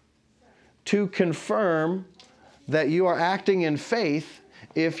to confirm that you are acting in faith,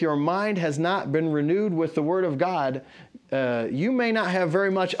 if your mind has not been renewed with the Word of God, you may not have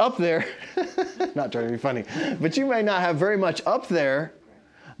very much up there. Not trying to be funny, but you may not have very much up there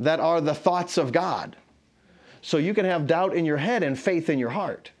that are the thoughts of God. So you can have doubt in your head and faith in your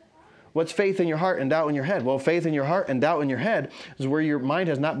heart. What's faith in your heart and doubt in your head? Well, faith in your heart and doubt in your head is where your mind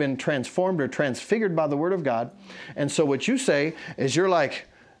has not been transformed or transfigured by the Word of God. And so what you say is you're like,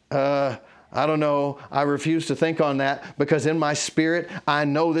 I don't know. I refuse to think on that because in my spirit, I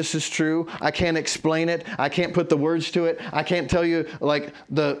know this is true. I can't explain it. I can't put the words to it. I can't tell you like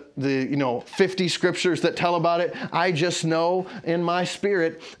the 50 scriptures that tell about it. I just know in my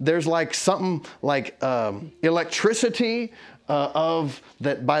spirit, there's like something like electricity of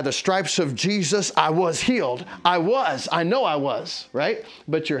that by the stripes of Jesus, I was healed. I know I was, right?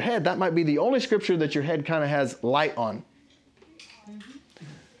 But your head, that might be the only scripture that your head kind of has light on.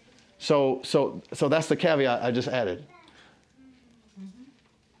 So that's the caveat I just added.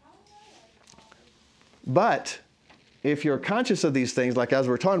 But if you're conscious of these things, like as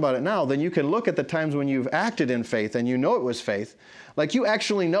we're talking about it now, then you can look at the times when you've acted in faith and you know it was faith. Like you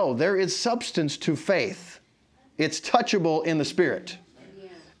actually know there is substance to faith. It's touchable in the spirit.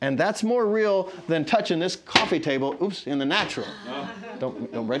 And that's more real than touching this coffee table, in the natural.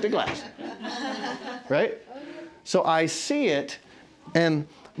 Don't break the glass. Right? So I see it, and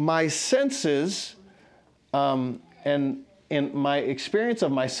my senses and in my experience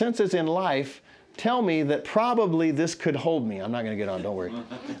of my senses in life tell me that probably this could hold me. I'm not going to get on, don't worry.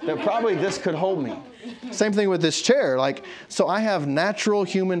 That probably this could hold me. Same thing with this chair. So I have natural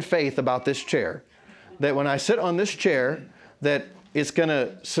human faith about this chair. That when I sit on this chair, that it's going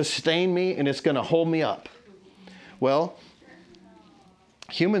to sustain me and it's going to hold me up. Well,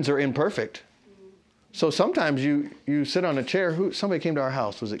 humans are imperfect. So sometimes you sit on a chair. Somebody came to our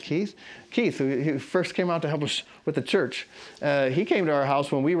house. Was it Keith? Keith, who first came out to help us with the church. He came to our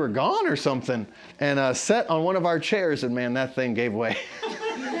house when we were gone or something and sat on one of our chairs, and man, that thing gave way.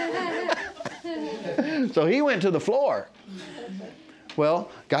 So he went to the floor.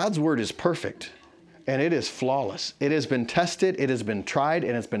 Well, God's word is perfect, and it is flawless. It has been tested, it has been tried,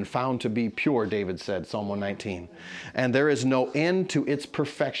 and it's been found to be pure, David said, Psalm 119. And there is no end to its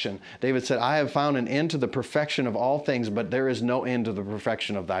perfection. David said, I have found an end to the perfection of all things, but there is no end to the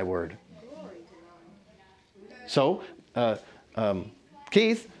perfection of thy word. So,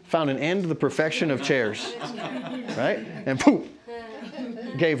 Keith found an end to the perfection of chairs, right? And poof,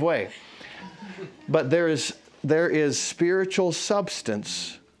 gave way. But there is spiritual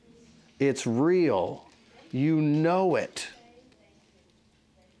substance. It's real. You know it.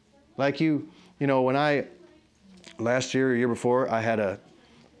 Like when last year or year before, I had a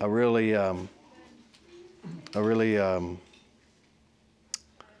really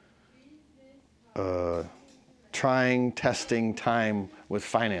trying, testing time with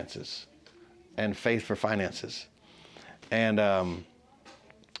finances and faith for finances. And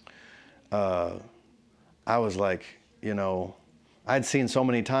I was like, I'd seen so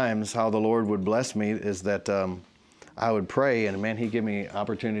many times how the Lord would bless me is that I would pray and man, he'd give me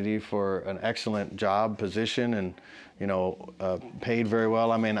opportunity for an excellent job position and, paid very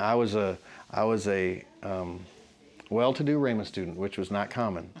well. I mean, I was a well-to-do Raymond student, which was not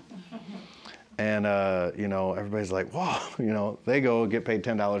common. And, everybody's like, whoa, they go get paid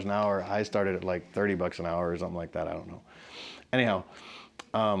 $10 an hour. I started at like $30 an hour or something like that. I don't know. Anyhow,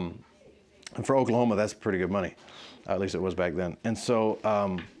 and for Oklahoma, that's pretty good money. At least it was back then. And so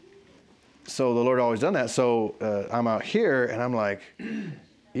the Lord always done that. So I'm out here and I'm like,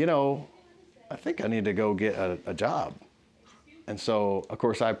 I think I need to go get a job. And so, of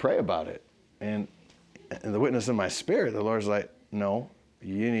course, I pray about it. And the witness in my spirit, the Lord's like, no,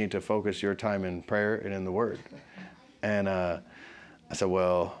 you need to focus your time in prayer and in the Word. And I said,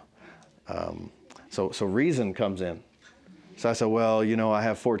 well, so reason comes in. So I said, well, I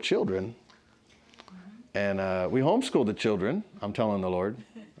have 4 children. And we homeschool the children. I'm telling the Lord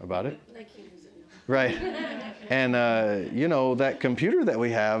about it. Right. And, that computer that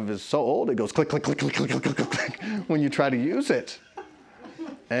we have is so old, it goes click, click, click, click, click, click, click, click when you try to use it.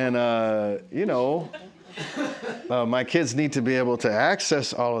 And, my kids need to be able to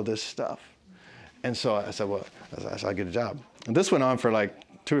access all of this stuff. And so I said, well, I get a job. And this went on for like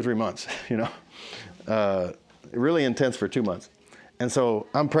 2 or 3 months, really intense for 2 months. And so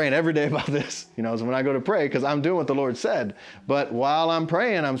I'm praying every day about this, so when I go to pray, because I'm doing what the Lord said. But while I'm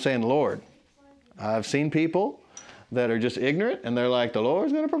praying, I'm saying, Lord, I've seen people that are just ignorant, and they're like, the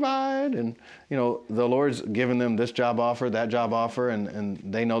Lord's going to provide. And, the Lord's given them this job offer, that job offer, and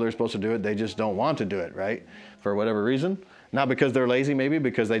they know they're supposed to do it. They just don't want to do it, right? For whatever reason. Not because they're lazy, maybe,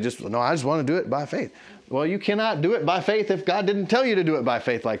 because I just want to do it by faith. Well, you cannot do it by faith if God didn't tell you to do it by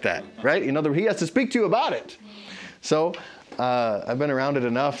faith like that, right? He has to speak to you about it. So I've been around it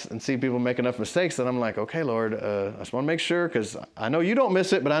enough and see people make enough mistakes that I'm like, okay, Lord, I just want to make sure because I know you don't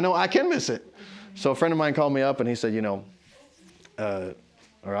miss it, but I know I can miss it. So a friend of mine called me up and he said, or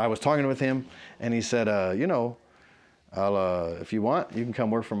I was talking with him and he said, if you want, you can come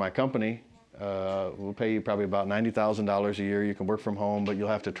work for my company. We'll pay you probably about $90,000 a year. You can work from home, but you'll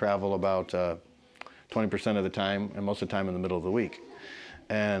have to travel about 20% of the time and most of the time in the middle of the week.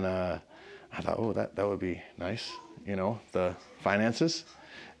 And I thought, that would be nice. The finances.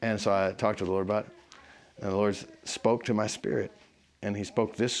 And so I talked to the Lord about it. And the Lord spoke to my spirit. And he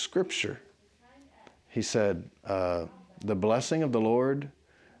spoke this scripture. He said, the blessing of the Lord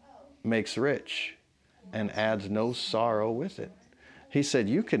makes rich and adds no sorrow with it. He said,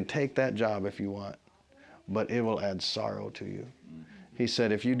 you can take that job if you want, but it will add sorrow to you. He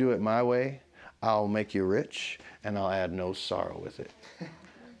said, if you do it my way, I'll make you rich and I'll add no sorrow with it.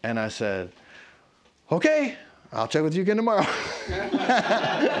 And I said, okay. I'll check with you again tomorrow.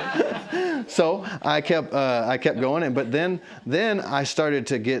 So I kept going, but then I started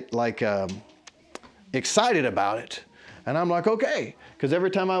to get like excited about it, and I'm like, okay, because every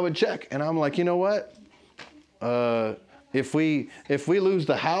time I would check, and I'm like, you know what? If we lose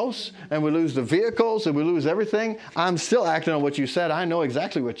the house and we lose the vehicles and we lose everything, I'm still acting on what you said. I know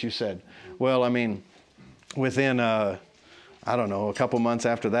exactly what you said. Well, I mean, within I don't know, a couple months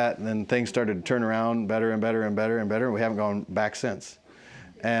after that, and then things started to turn around better and better and better and better, and we haven't gone back since.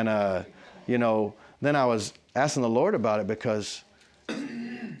 And, then I was asking the Lord about it because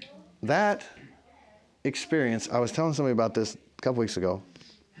that experience, I was telling somebody about this a couple weeks ago.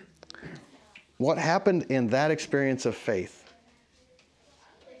 What happened in that experience of faith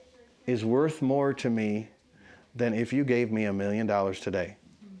is worth more to me than if you gave me $1 million today.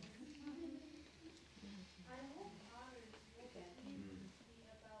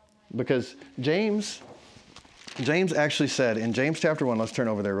 Because James actually said in James chapter 1, let's turn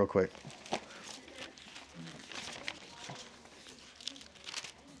over there real quick.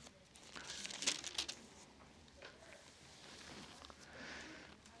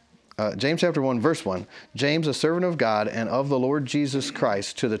 James chapter 1, verse 1. James, a servant of God and of the Lord Jesus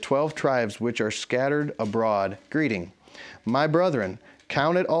Christ, to the 12 tribes which are scattered abroad, greeting. My brethren,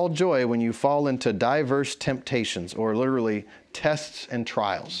 count it all joy when you fall into diverse temptations, or literally tests and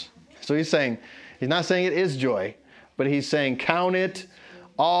trials. So he's not saying it is joy, but he's saying count it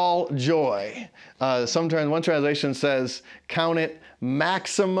all joy. Sometimes one translation says count it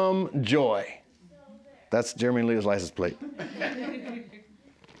maximum joy. That's Jeremy Leah's license plate.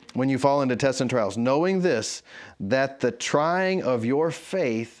 When you fall into tests and trials, knowing this, that the trying of your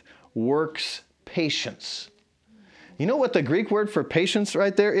faith works patience. You know what the Greek word for patience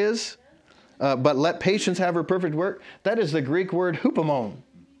right there is? But let patience have her perfect work. That is the Greek word hupomone.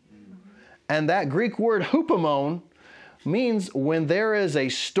 And that Greek word hupomone means when there is a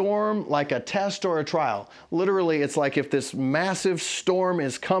storm, like a test or a trial. Literally, it's like if this massive storm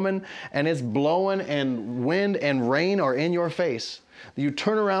is coming and it's blowing and wind and rain are in your face. You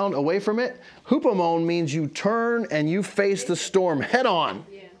turn around away from it. Hupomone means you turn and you face the storm head on.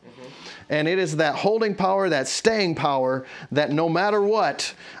 Yeah. And it is that holding power, that staying power, that no matter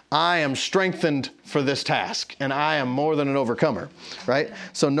what, I am strengthened for this task, and I am more than an overcomer, right?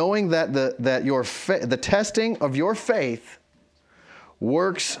 So knowing that the testing of your faith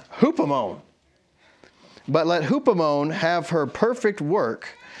works hupomone. But let hupomone have her perfect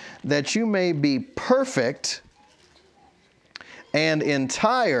work, that you may be perfect and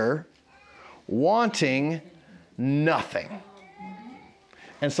entire, wanting nothing.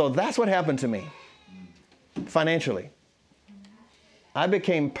 And so that's what happened to me financially. I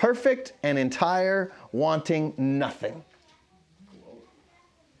became perfect and entire, wanting nothing.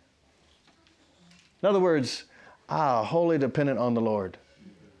 In other words, wholly dependent on the Lord.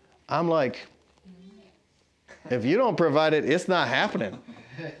 I'm like, if you don't provide it, it's not happening.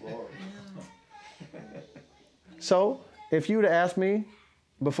 So, if you would have asked me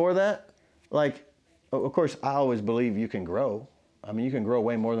before that, like, of course, I always believe you can grow. I mean, you can grow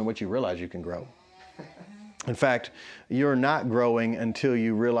way more than what you realize you can grow. In fact, you're not growing until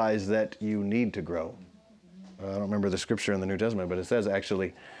you realize that you need to grow. I don't remember the scripture in the New Testament, but it says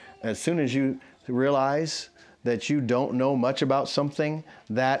actually, as soon as you realize that you don't know much about something,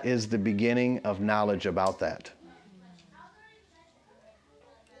 that is the beginning of knowledge about that.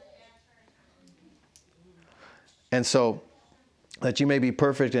 And so, that you may be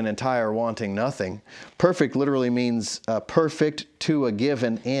perfect and entire, wanting nothing. Perfect literally means perfect to a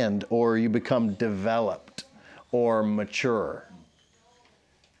given end, or you become developed or mature.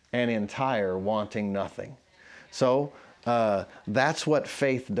 And entire, wanting nothing. So, that's what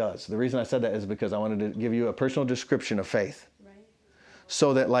faith does. The reason I said that is because I wanted to give you a personal description of faith. Right.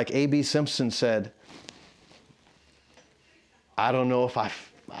 So that, like A.B. Simpson said, I don't know if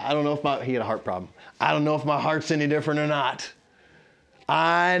he had a heart problem. I don't know if my heart's any different or not.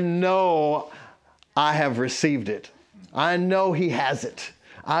 I know I have received it. I know he has it.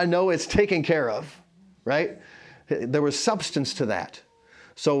 I know it's taken care of, right? There was substance to that.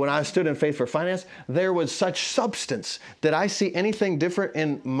 So when I stood in faith for finance, there was such substance. Did I see anything different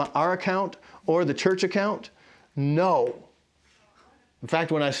in our account or the church account? No. In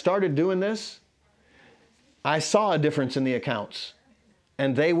fact, when I started doing this, I saw a difference in the accounts.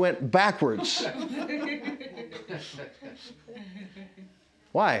 And they went backwards.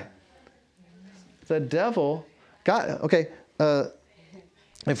 Why? The devil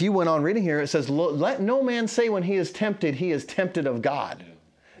if you went on reading here, it says, let no man say when he is tempted of God.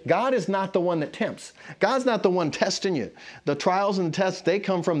 God is not the one that tempts. God's not the one testing you. The trials and tests, they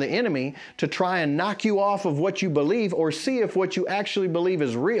come from the enemy to try and knock you off of what you believe or see if what you actually believe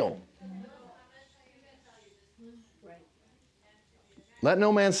is real. Let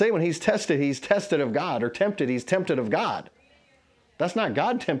no man say when he's tested of God, or tempted, he's tempted of God. That's not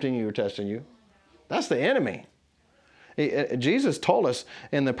God tempting you or testing you. That's the enemy. Jesus told us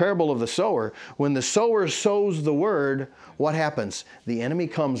in the parable of the sower, when the sower sows the word, what happens? The enemy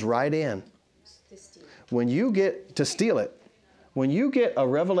comes right in. When you get to steal it, when you get a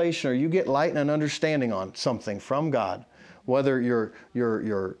revelation or you get light and an understanding on something from God, whether you're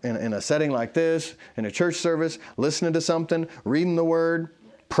in a setting like this, in a church service, listening to something, reading the word,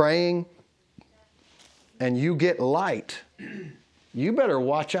 praying, and you get light, you better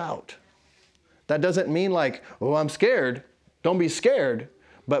watch out. That doesn't mean like, oh, I'm scared. Don't be scared,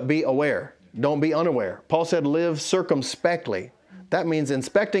 but be aware. Don't be unaware. Paul said, live circumspectly. That means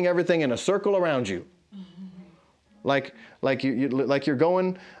inspecting everything in a circle around you. Like you're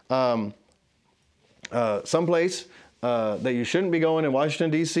going someplace that you shouldn't be going in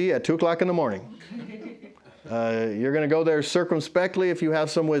Washington, D.C. at 2 o'clock in the morning. You're going to go there circumspectly if you have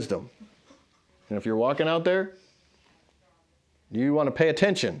some wisdom. And if you're walking out there, you want to pay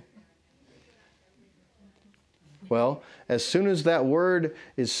attention. Well, as soon as that word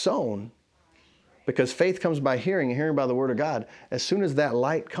is sown, because faith comes by hearing and hearing by the word of God, as soon as that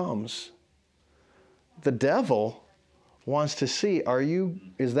light comes, the devil wants to see,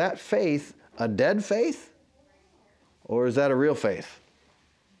 is that faith a dead faith? Or is that a real faith?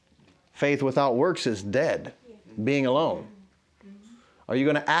 Faith without works is dead, being alone. Are you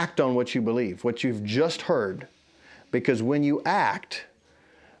going to act on what you believe, what you've just heard? Because when you act,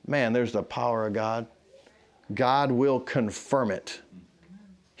 man, there's the power of God. God will confirm it.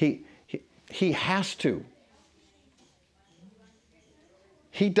 He has to.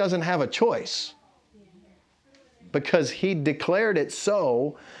 He doesn't have a choice. Because he declared it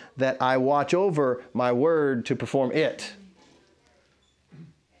so that I watch over my word to perform it.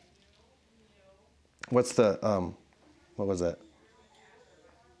 What's the, what was that?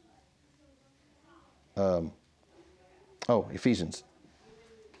 Ephesians.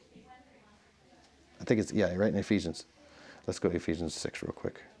 I think it's, right in Ephesians. Let's go to Ephesians 6 real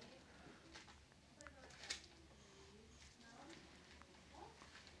quick.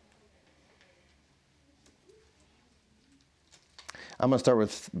 I'm going to start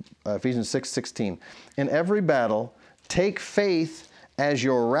with Ephesians 6:16. In every battle, take faith as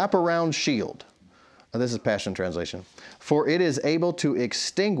your wraparound shield. This is Passion Translation. For it is able to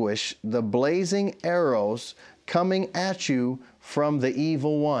extinguish the blazing arrows coming at you from the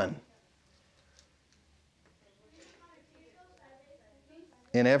evil one.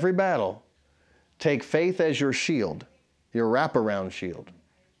 In every battle, take faith as your shield, your wraparound shield.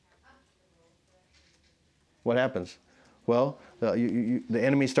 What happens? Well, the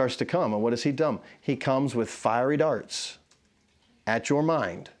enemy starts to come, and what does he do? He comes with fiery darts at your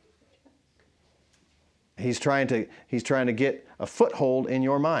mind. He's trying to get a foothold in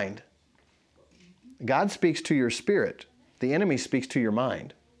your mind. God speaks to your spirit. The enemy speaks to your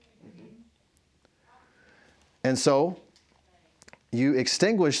mind. And so, you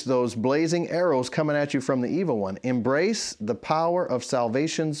extinguish those blazing arrows coming at you from the evil one. Embrace the power of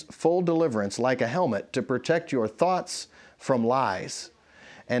salvation's full deliverance like a helmet to protect your thoughts from lies.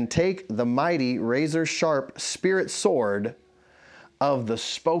 And take the mighty razor-sharp spirit sword of the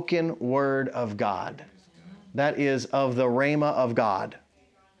spoken word of God. That is of the rhema of God.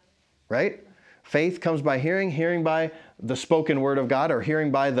 Right? Faith comes by hearing, hearing by the spoken word of God, or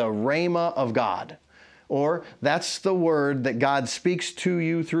hearing by the rhema of God. Or that's the word that God speaks to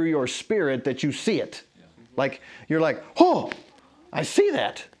you through your spirit that you see it. Like, you're like, oh, I see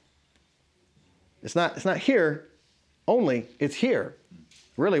that. It's not here only, it's here.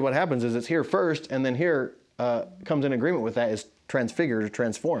 Really what happens is it's here first, and then here comes in agreement with that, is transfigured or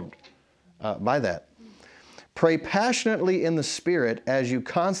transformed by that. Pray passionately in the Spirit as you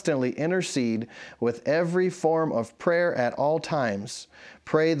constantly intercede with every form of prayer at all times.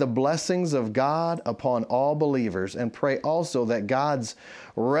 Pray the blessings of God upon all believers, and pray also that God's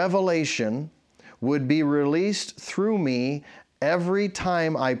revelation would be released through me every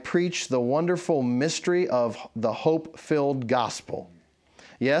time I preach the wonderful mystery of the hope-filled gospel.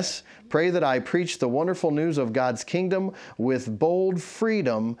 Yes, pray that I preach the wonderful news of God's kingdom with bold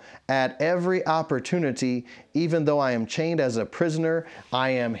freedom at every opportunity. Even though I am chained as a prisoner,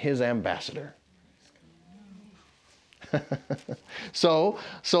 I am His ambassador. So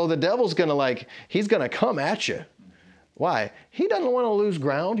the devil's he's going to come at you. Why? He doesn't want to lose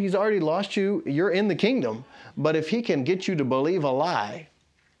ground. He's already lost you. You're in the kingdom. But if he can get you to believe a lie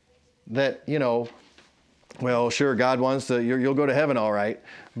that, well, sure, God wants to, you'll go to heaven all right,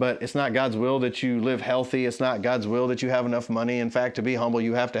 but it's not God's will that you live healthy. It's not God's will that you have enough money. In fact, to be humble,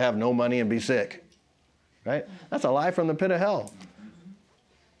 you have to have no money and be sick. Right? That's a lie from the pit of hell.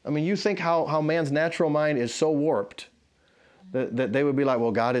 I mean, you think how man's natural mind is so warped that they would be like,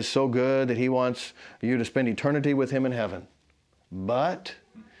 well, God is so good that He wants you to spend eternity with Him in heaven. But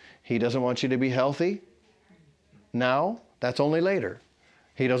He doesn't want you to be healthy now. That's only later.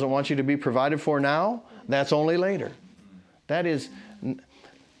 He doesn't want you to be provided for now. That's only later. That is,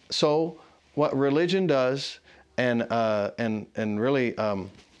 so what religion does, and really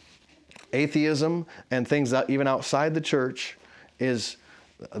atheism and things that even outside the church, is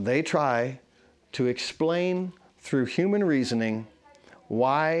they try to explain through human reasoning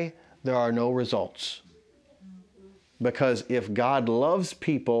why there are no results. Because if God loves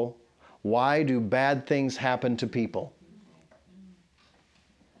people, why do bad things happen to people?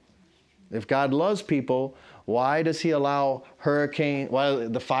 If God loves people, why does he allow why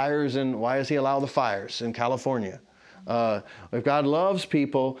does he allow the fires in California? If God loves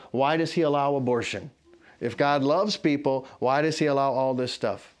people, why does he allow abortion? If God loves people, why does he allow all this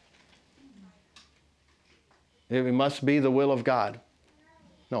stuff? It must be the will of God.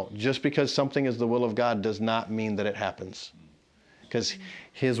 No, just because something is the will of God does not mean that it happens. Because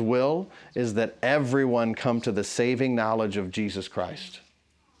his will is that everyone come to the saving knowledge of Jesus Christ.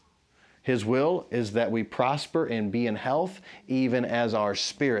 His will is that we prosper and be in health, even as our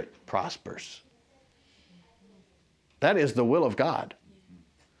spirit prospers. That is the will of God.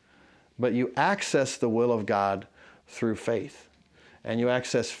 But you access the will of God through faith. And you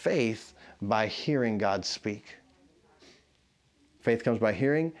access faith by hearing God speak. Faith comes by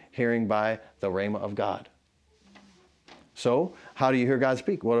hearing, hearing by the rhema of God. So, how do you hear God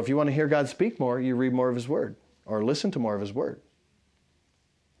speak? Well, if you want to hear God speak more, you read more of his word or listen to more of his word.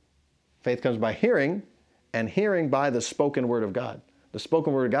 Faith comes by hearing, and hearing by the spoken word of God. The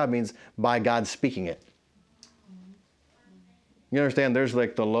spoken word of God means by God speaking it. You understand, there's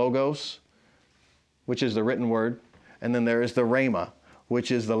like the logos, which is the written word, and then there is the rhema, which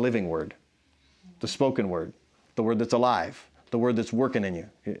is the living word, the spoken word, the word that's alive, the word that's working in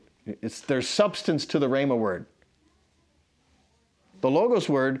you. There's substance to the rhema word. The logos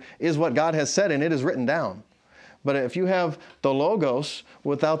word is what God has said, and it is written down. But if you have the logos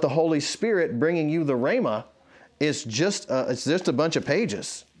without the Holy Spirit bringing you the rhema, it's just a bunch of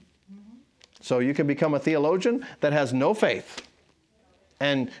pages. So you can become a theologian that has no faith.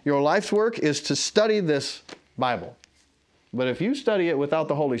 And your life's work is to study this Bible. But if you study it without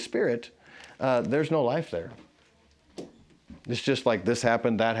the Holy Spirit, there's no life there. It's just like this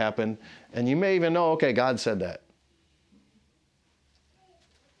happened, that happened. And you may even know, okay, God said that.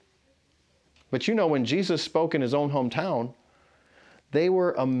 But you know, when Jesus spoke in his own hometown, they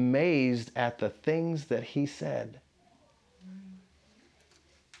were amazed at the things that he said.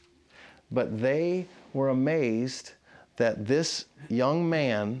 But they were amazed that this young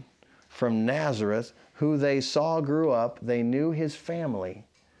man from Nazareth, who they saw grew up, they knew his family.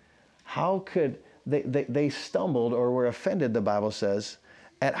 How could they stumbled or were offended, the Bible says,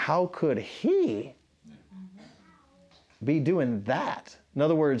 at how could he be doing that? In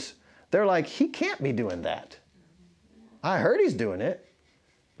other words, they're like, he can't be doing that. I heard he's doing it,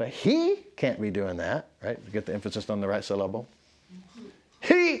 but he can't be doing that, right? Get the emphasis on the right syllable.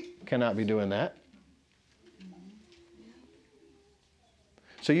 He cannot be doing that.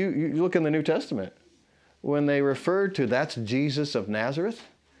 So you look in the New Testament, when they refer to that's Jesus of Nazareth,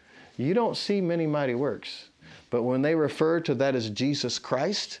 you don't see many mighty works. But when they refer to that as Jesus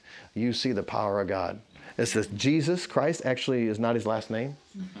Christ, you see the power of God. It says Jesus Christ actually is not his last name.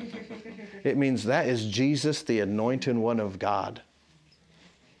 It means that is Jesus, the anointed one of God.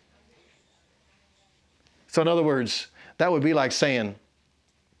 So in other words, that would be like saying,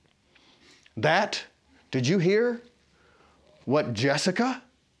 did you hear what Jessica,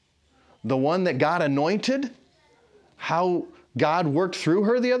 the one that God anointed, how God worked through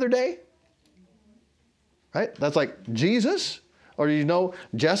her the other day? Right? That's like Jesus? Or do you know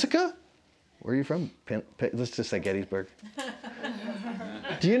Jessica? Where are you from? Let's just say Gettysburg.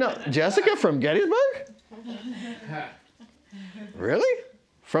 Do you know Jessica from Gettysburg? Really?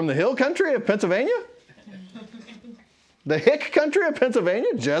 From the hill country of Pennsylvania? The hick country of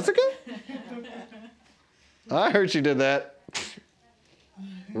Pennsylvania? Jessica? I heard she did that.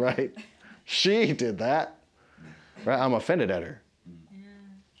 Right? She did that. Right? I'm offended at her.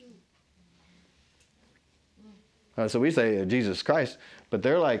 So we say Jesus Christ, but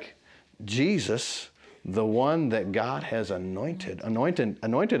they're like, Jesus, the one that God has anointed.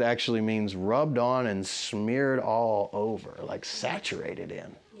 Anointed actually means rubbed on and smeared all over, like saturated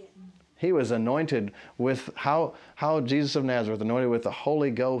in. Yeah. He was anointed with, how Jesus of Nazareth, anointed with the Holy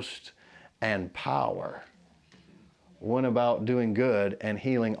Ghost and power, went about doing good and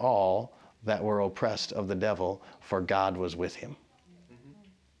healing all that were oppressed of the devil, for God was with him.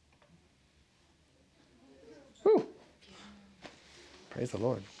 Whew. Praise the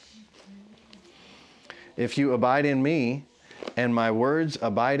Lord. If you abide in me and my words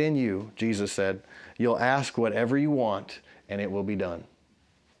abide in you, Jesus said, you'll ask whatever you want and it will be done.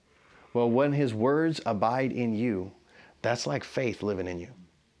 Well, when his words abide in you, that's like faith living in you.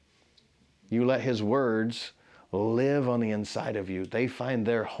 You let his words live on the inside of you. They find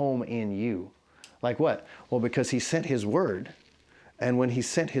their home in you. Like what? Well, because he sent his word And when he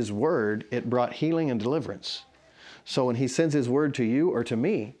sent his word, it brought healing and deliverance. So when he sends his word to you or to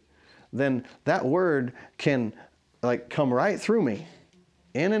me, then that word can like come right through me,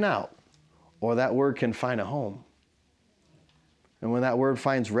 in and out, or that word can find a home. And when that word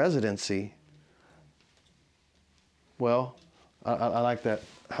finds residency, well, I like that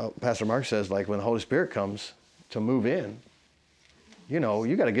how Pastor Mark says, like when the Holy Spirit comes to move in, you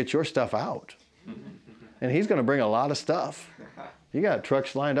got to get your stuff out. And he's going to bring a lot of stuff. You got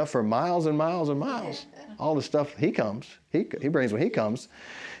trucks lined up for miles and miles and miles. All the stuff he brings when he comes.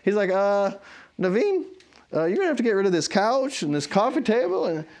 He's like, Naveen, you're going to have to get rid of this couch and this coffee table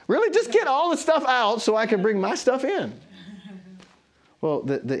and really just get all the stuff out so I can bring my stuff in. Well,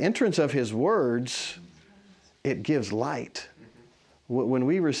 the entrance of his words, it gives light. When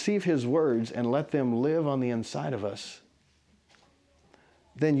we receive his words and let them live on the inside of us,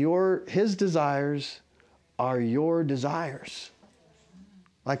 then his desires are your desires.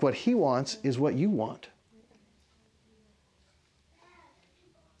 Like what he wants is what you want.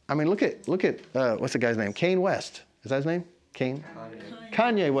 I mean, look at what's the guy's name? Kanye West. Is that his name?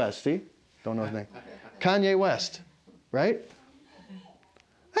 Kanye West. See? Don't know his name. Kanye West. Right?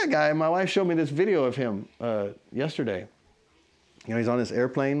 That guy, my wife showed me this video of him yesterday. He's on this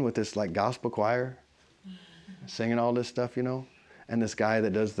airplane with this like gospel choir, singing all this stuff, and this guy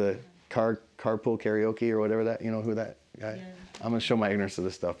that does the carpool karaoke or whatever that, who that guy? Yeah. I'm going to show my ignorance of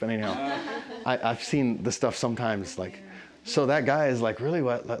this stuff. But anyhow, I've seen the stuff sometimes so that guy is like, really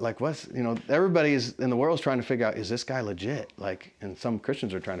what's, everybody in the world is trying to figure out, is this guy legit? And some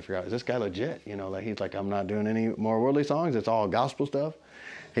Christians are trying to figure out, is this guy legit? He's like, I'm not doing any more worldly songs. It's all gospel stuff.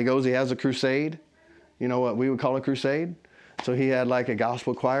 He has a crusade. You know what we would call a crusade? So he had like a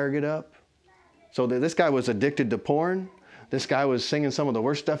gospel choir get up. So this guy was addicted to porn. This guy was singing some of the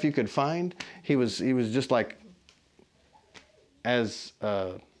worst stuff you could find. He was just like as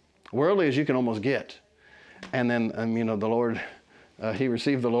worldly as you can almost get. And then, the Lord, he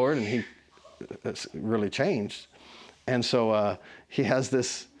received the Lord and he really changed. And so he has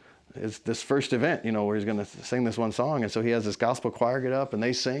this first event, where he's going to sing this one song. And so he has this gospel choir get up and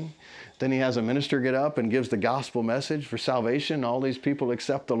they sing. Then he has a minister get up and gives the gospel message for salvation. All these people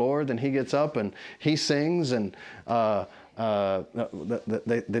accept the Lord. Then he gets up and he sings. And they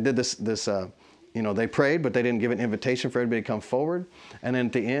did this they prayed, but they didn't give an invitation for everybody to come forward. And then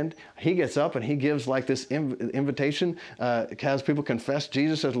at the end, he gets up and he gives like this invitation, has people confess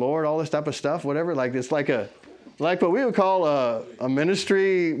Jesus as Lord, all this type of stuff, whatever. Like it's like what we would call a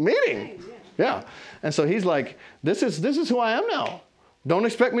ministry meeting. Yeah. And so he's like, this is who I am now. Don't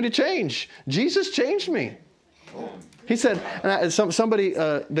expect me to change. Jesus changed me. He said, and somebody,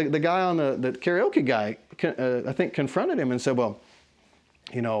 the guy on the karaoke guy, I think confronted him and said, well,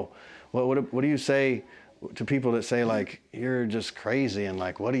 what do you say to people that say like, you're just crazy and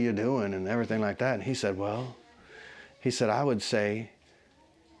like, what are you doing and everything like that? And he said, I would say,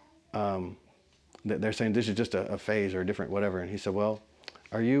 they're saying this is just a phase or a different whatever. And he said, well,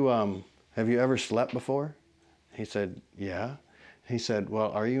 have you ever slept before? He said, yeah. He said,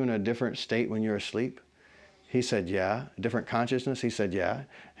 well, are you in a different state when you're asleep? He said, yeah. Different consciousness? He said, yeah.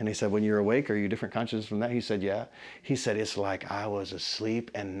 And he said, when you're awake, are you different consciousness from that? He said, yeah. He said, it's like I was asleep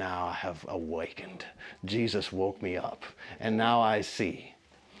and now I have awakened. Jesus woke me up and now I see.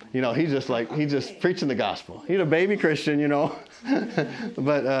 He's just preaching the gospel. He's a baby Christian,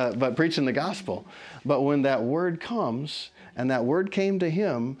 but preaching the gospel. But when that word comes, and that word came to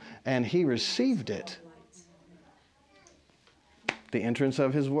him, and he received it, the entrance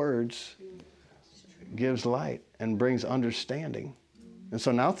of his words gives light and brings understanding. And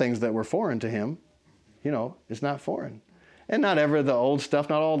so now things that were foreign to him, it's not foreign. And not all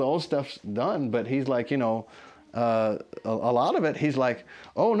the old stuff's done, but he's like, a lot of it, he's like,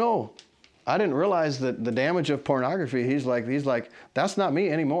 oh no, I didn't realize that the damage of pornography. He's like, that's not me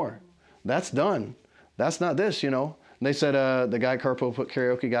anymore. That's done. That's not this, And they said, the guy, carpool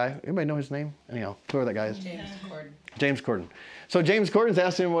karaoke guy, anybody know his name? Anyhow, whoever that guy is. James Corden. So James Corden's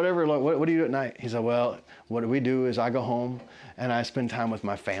asking him whatever, like, what do you do at night? He said, well, what we do is I go home and I spend time with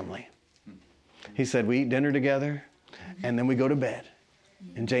my family. He said, we eat dinner together and then we go to bed.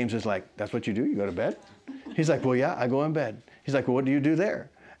 And James is like, that's what you do? You go to bed? He's like, well, yeah, I go in bed. He's like, well, what do you do there?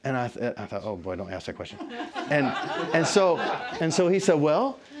 And I thought, oh boy, don't ask that question. And so he said,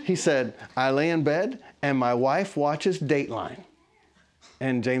 well, I lay in bed and my wife watches Dateline.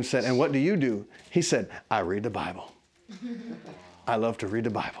 And James said, and what do you do? He said, I read the Bible. I love to read the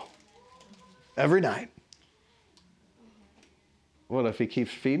Bible every night. Well, if he keeps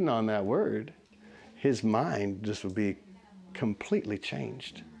feeding on that word, his mind just would be completely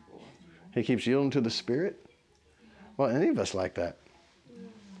changed. He keeps yielding to the Spirit. Well, any of us like that.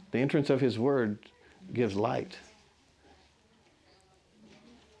 The entrance of his word gives light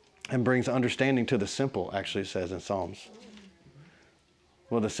and brings understanding to the simple, actually says in Psalms.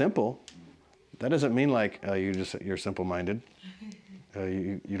 Well, the simple, that doesn't mean like you're simple-minded.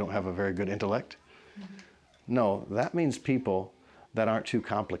 You don't have a very good intellect. No, that means people that aren't too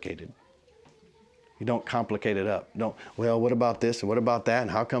complicated. You don't complicate it up. Well, what about this and what about that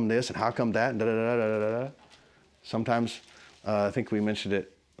and how come this and how come that and da-da-da-da-da-da. Sometimes, I think we mentioned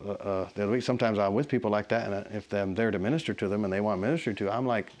it the other week, sometimes I'm with people like that, and if I'm there to minister to them and they want ministered to, I'm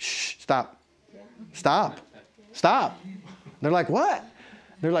like, shh, stop. They're like, what?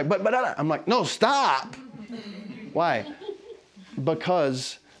 They're like, but I'm like, no, stop. Why?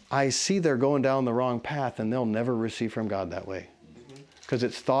 Because I see they're going down the wrong path and they'll never receive from God that way. Because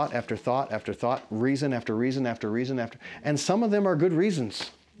it's thought after thought after thought, reason after reason after reason after, and some of them are good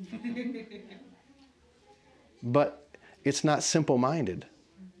reasons. But it's not simple-minded.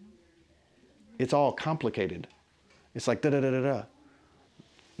 It's all complicated. It's like da-da-da-da-da.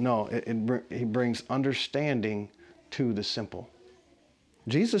 No, he brings understanding to the simple.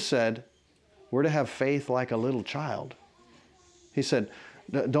 Jesus said, we're to have faith like a little child. He said,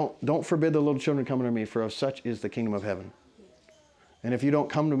 don't forbid the little children coming to me, for of such is the kingdom of heaven. And if you don't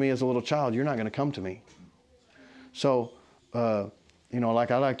come to me as a little child, you're not going to come to me. So,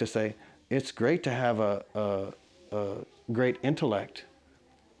 like I like to say, it's great to have a great intellect,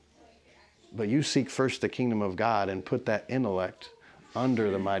 but you seek first the kingdom of God and put that intellect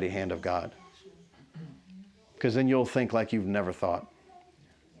under the mighty hand of God. Because then you'll think like you've never thought.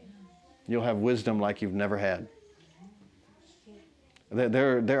 You'll have wisdom like you've never had.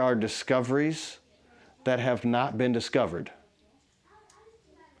 There are discoveries that have not been discovered.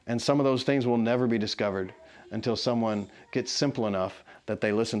 And some of those things will never be discovered until someone gets simple enough that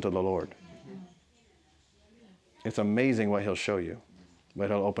they listen to the Lord. It's amazing what he'll show you, what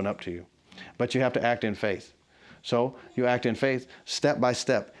he'll open up to you. But you have to act in faith. So you act in faith step by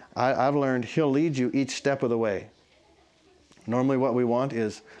step. I've learned he'll lead you each step of the way. Normally what we want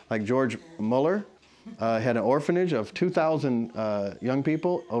is, like George Muller had an orphanage of 2,000 young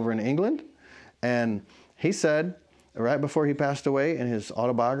people over in England. And he said, right before he passed away in his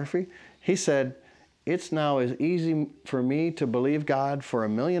autobiography, he said, it's now as easy for me to believe God for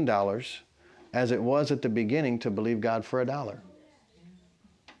 $1 million as it was at the beginning to believe God for $1.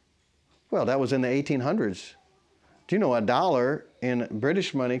 Well, that was in the 1800s. Do you know $1 in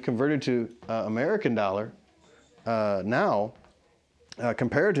British money converted to American dollar now,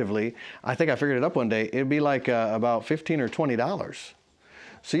 comparatively, I think I figured it up one day, it'd be like about $15 or $20.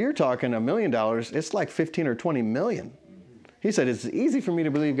 So you're talking $1 million, it's like 15 or 20 million. He said, it's easy for me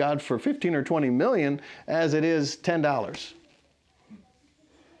to believe God for 15 or 20 million as it is $10.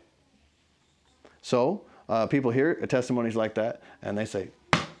 So people hear testimonies like that and they say,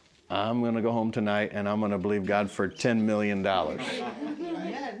 I'm going to go home tonight and I'm going to believe God for $10 million.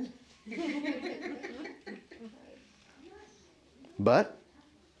 But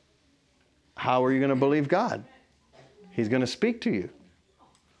how are you going to believe God? He's going to speak to you.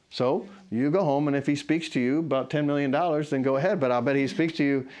 So you go home, and if he speaks to you about $10 million, then go ahead. But I'll bet he speaks to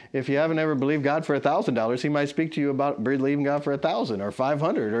you, if you haven't ever believed God for $1,000, he might speak to you about believing God for 1,000 or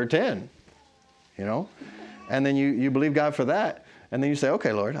 500 or 10, And then you believe God for that. And then you say,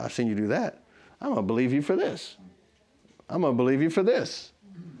 okay, Lord, I've seen you do that. I'm going to believe you for this. I'm going to believe you for this.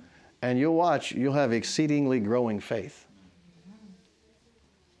 And you'll watch, you'll have exceedingly growing faith.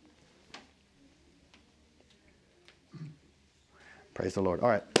 Praise the Lord. All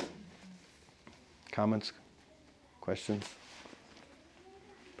right. Comments? Questions?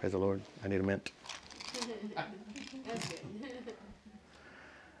 Praise the Lord. I need a mint. That's good.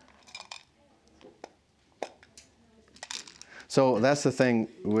 So that's the thing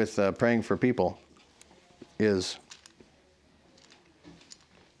with praying for people is,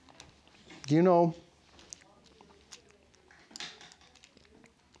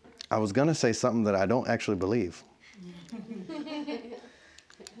 I was going to say something that I don't actually believe.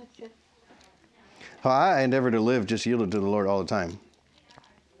 I endeavor to live just yielded to the Lord all the time.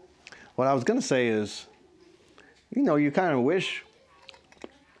 What I was going to say is, you kind of wish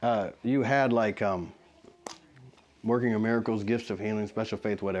you had like working of miracles, gifts of healing, special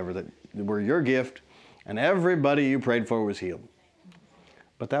faith, whatever, that were your gift, and everybody you prayed for was healed.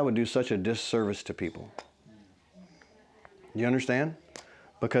 But that would do such a disservice to people. You understand?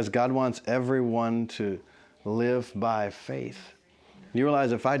 Because God wants everyone to live by faith. You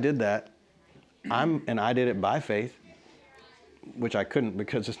realize if I did that, and I did it by faith, which I couldn't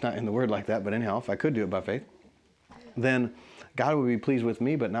because it's not in the word like that, but anyhow, if I could do it by faith, then God would be pleased with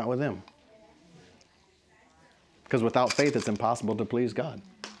me, but not with them. Because without faith, it's impossible to please God.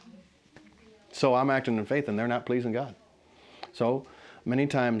 So I'm acting in faith and they're not pleasing God. So many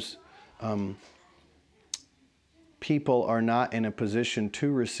times people are not in a position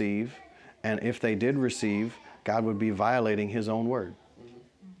to receive, and if they did receive, God would be violating his own word.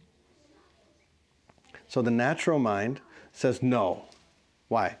 So the natural mind says no.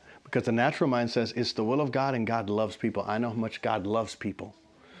 Why? Because the natural mind says it's the will of God and God loves people. I know how much God loves people.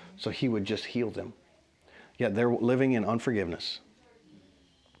 So he would just heal them. Yet they're living in unforgiveness.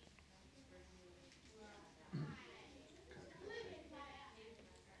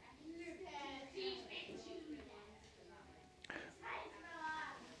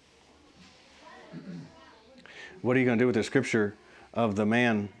 What are you going to do with the scripture of the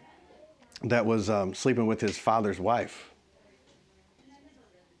man that was sleeping with his father's wife?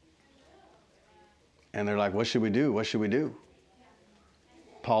 And they're like, what should we do? What should we do?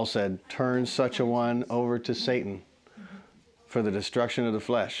 Paul said, turn such a one over to Satan for the destruction of the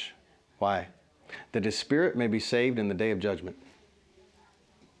flesh. Why? That his spirit may be saved in the day of judgment.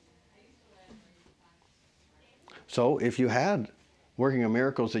 So if you had working of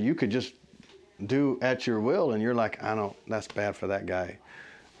miracles that you could just do at your will, and you're like, I don't, that's bad for that guy,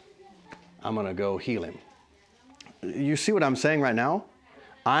 I'm going to go heal him. You see what I'm saying right now?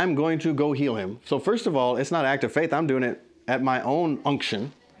 I'm going to go heal him. So first of all, it's not act of faith. I'm doing it at my own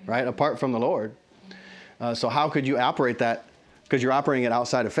unction, right? Apart from the Lord. So how could you operate that? Because you're operating it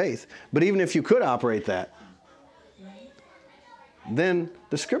outside of faith. But even if you could operate that, then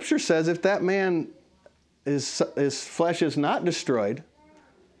the scripture says if that man, his flesh is not destroyed,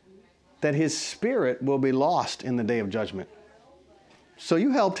 that his spirit will be lost in the day of judgment. So you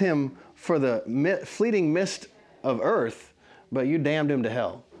helped him for the fleeting mist of earth, but you damned him to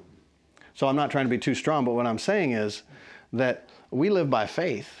hell. So I'm not trying to be too strong, but what I'm saying is that we live by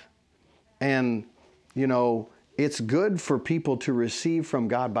faith. And, you know, it's good for people to receive from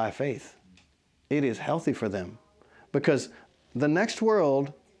God by faith. It is healthy for them. Because the next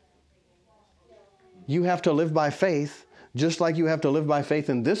world, you have to live by faith, just like you have to live by faith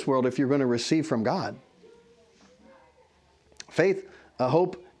in this world if you're going to receive from God. Faith,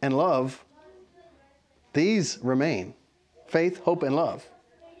 hope, and love, these remain. Faith, hope, and love.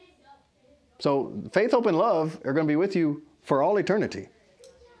 So faith, hope, and love are going to be with you for all eternity.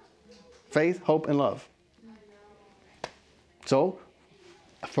 Faith, hope, and love. So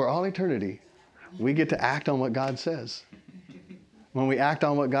for all eternity, we get to act on what God says. When we act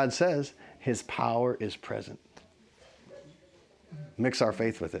on what God says, his power is present. Mix our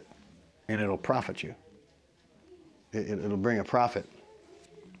faith with it, and it'll profit you. It'll bring a profit.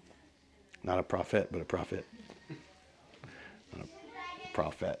 Not a prophet, but a prophet. Not a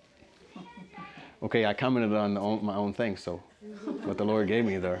prophet. Okay, I commented on my own thing, so what the Lord gave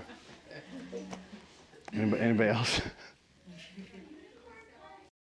me there. Anybody else?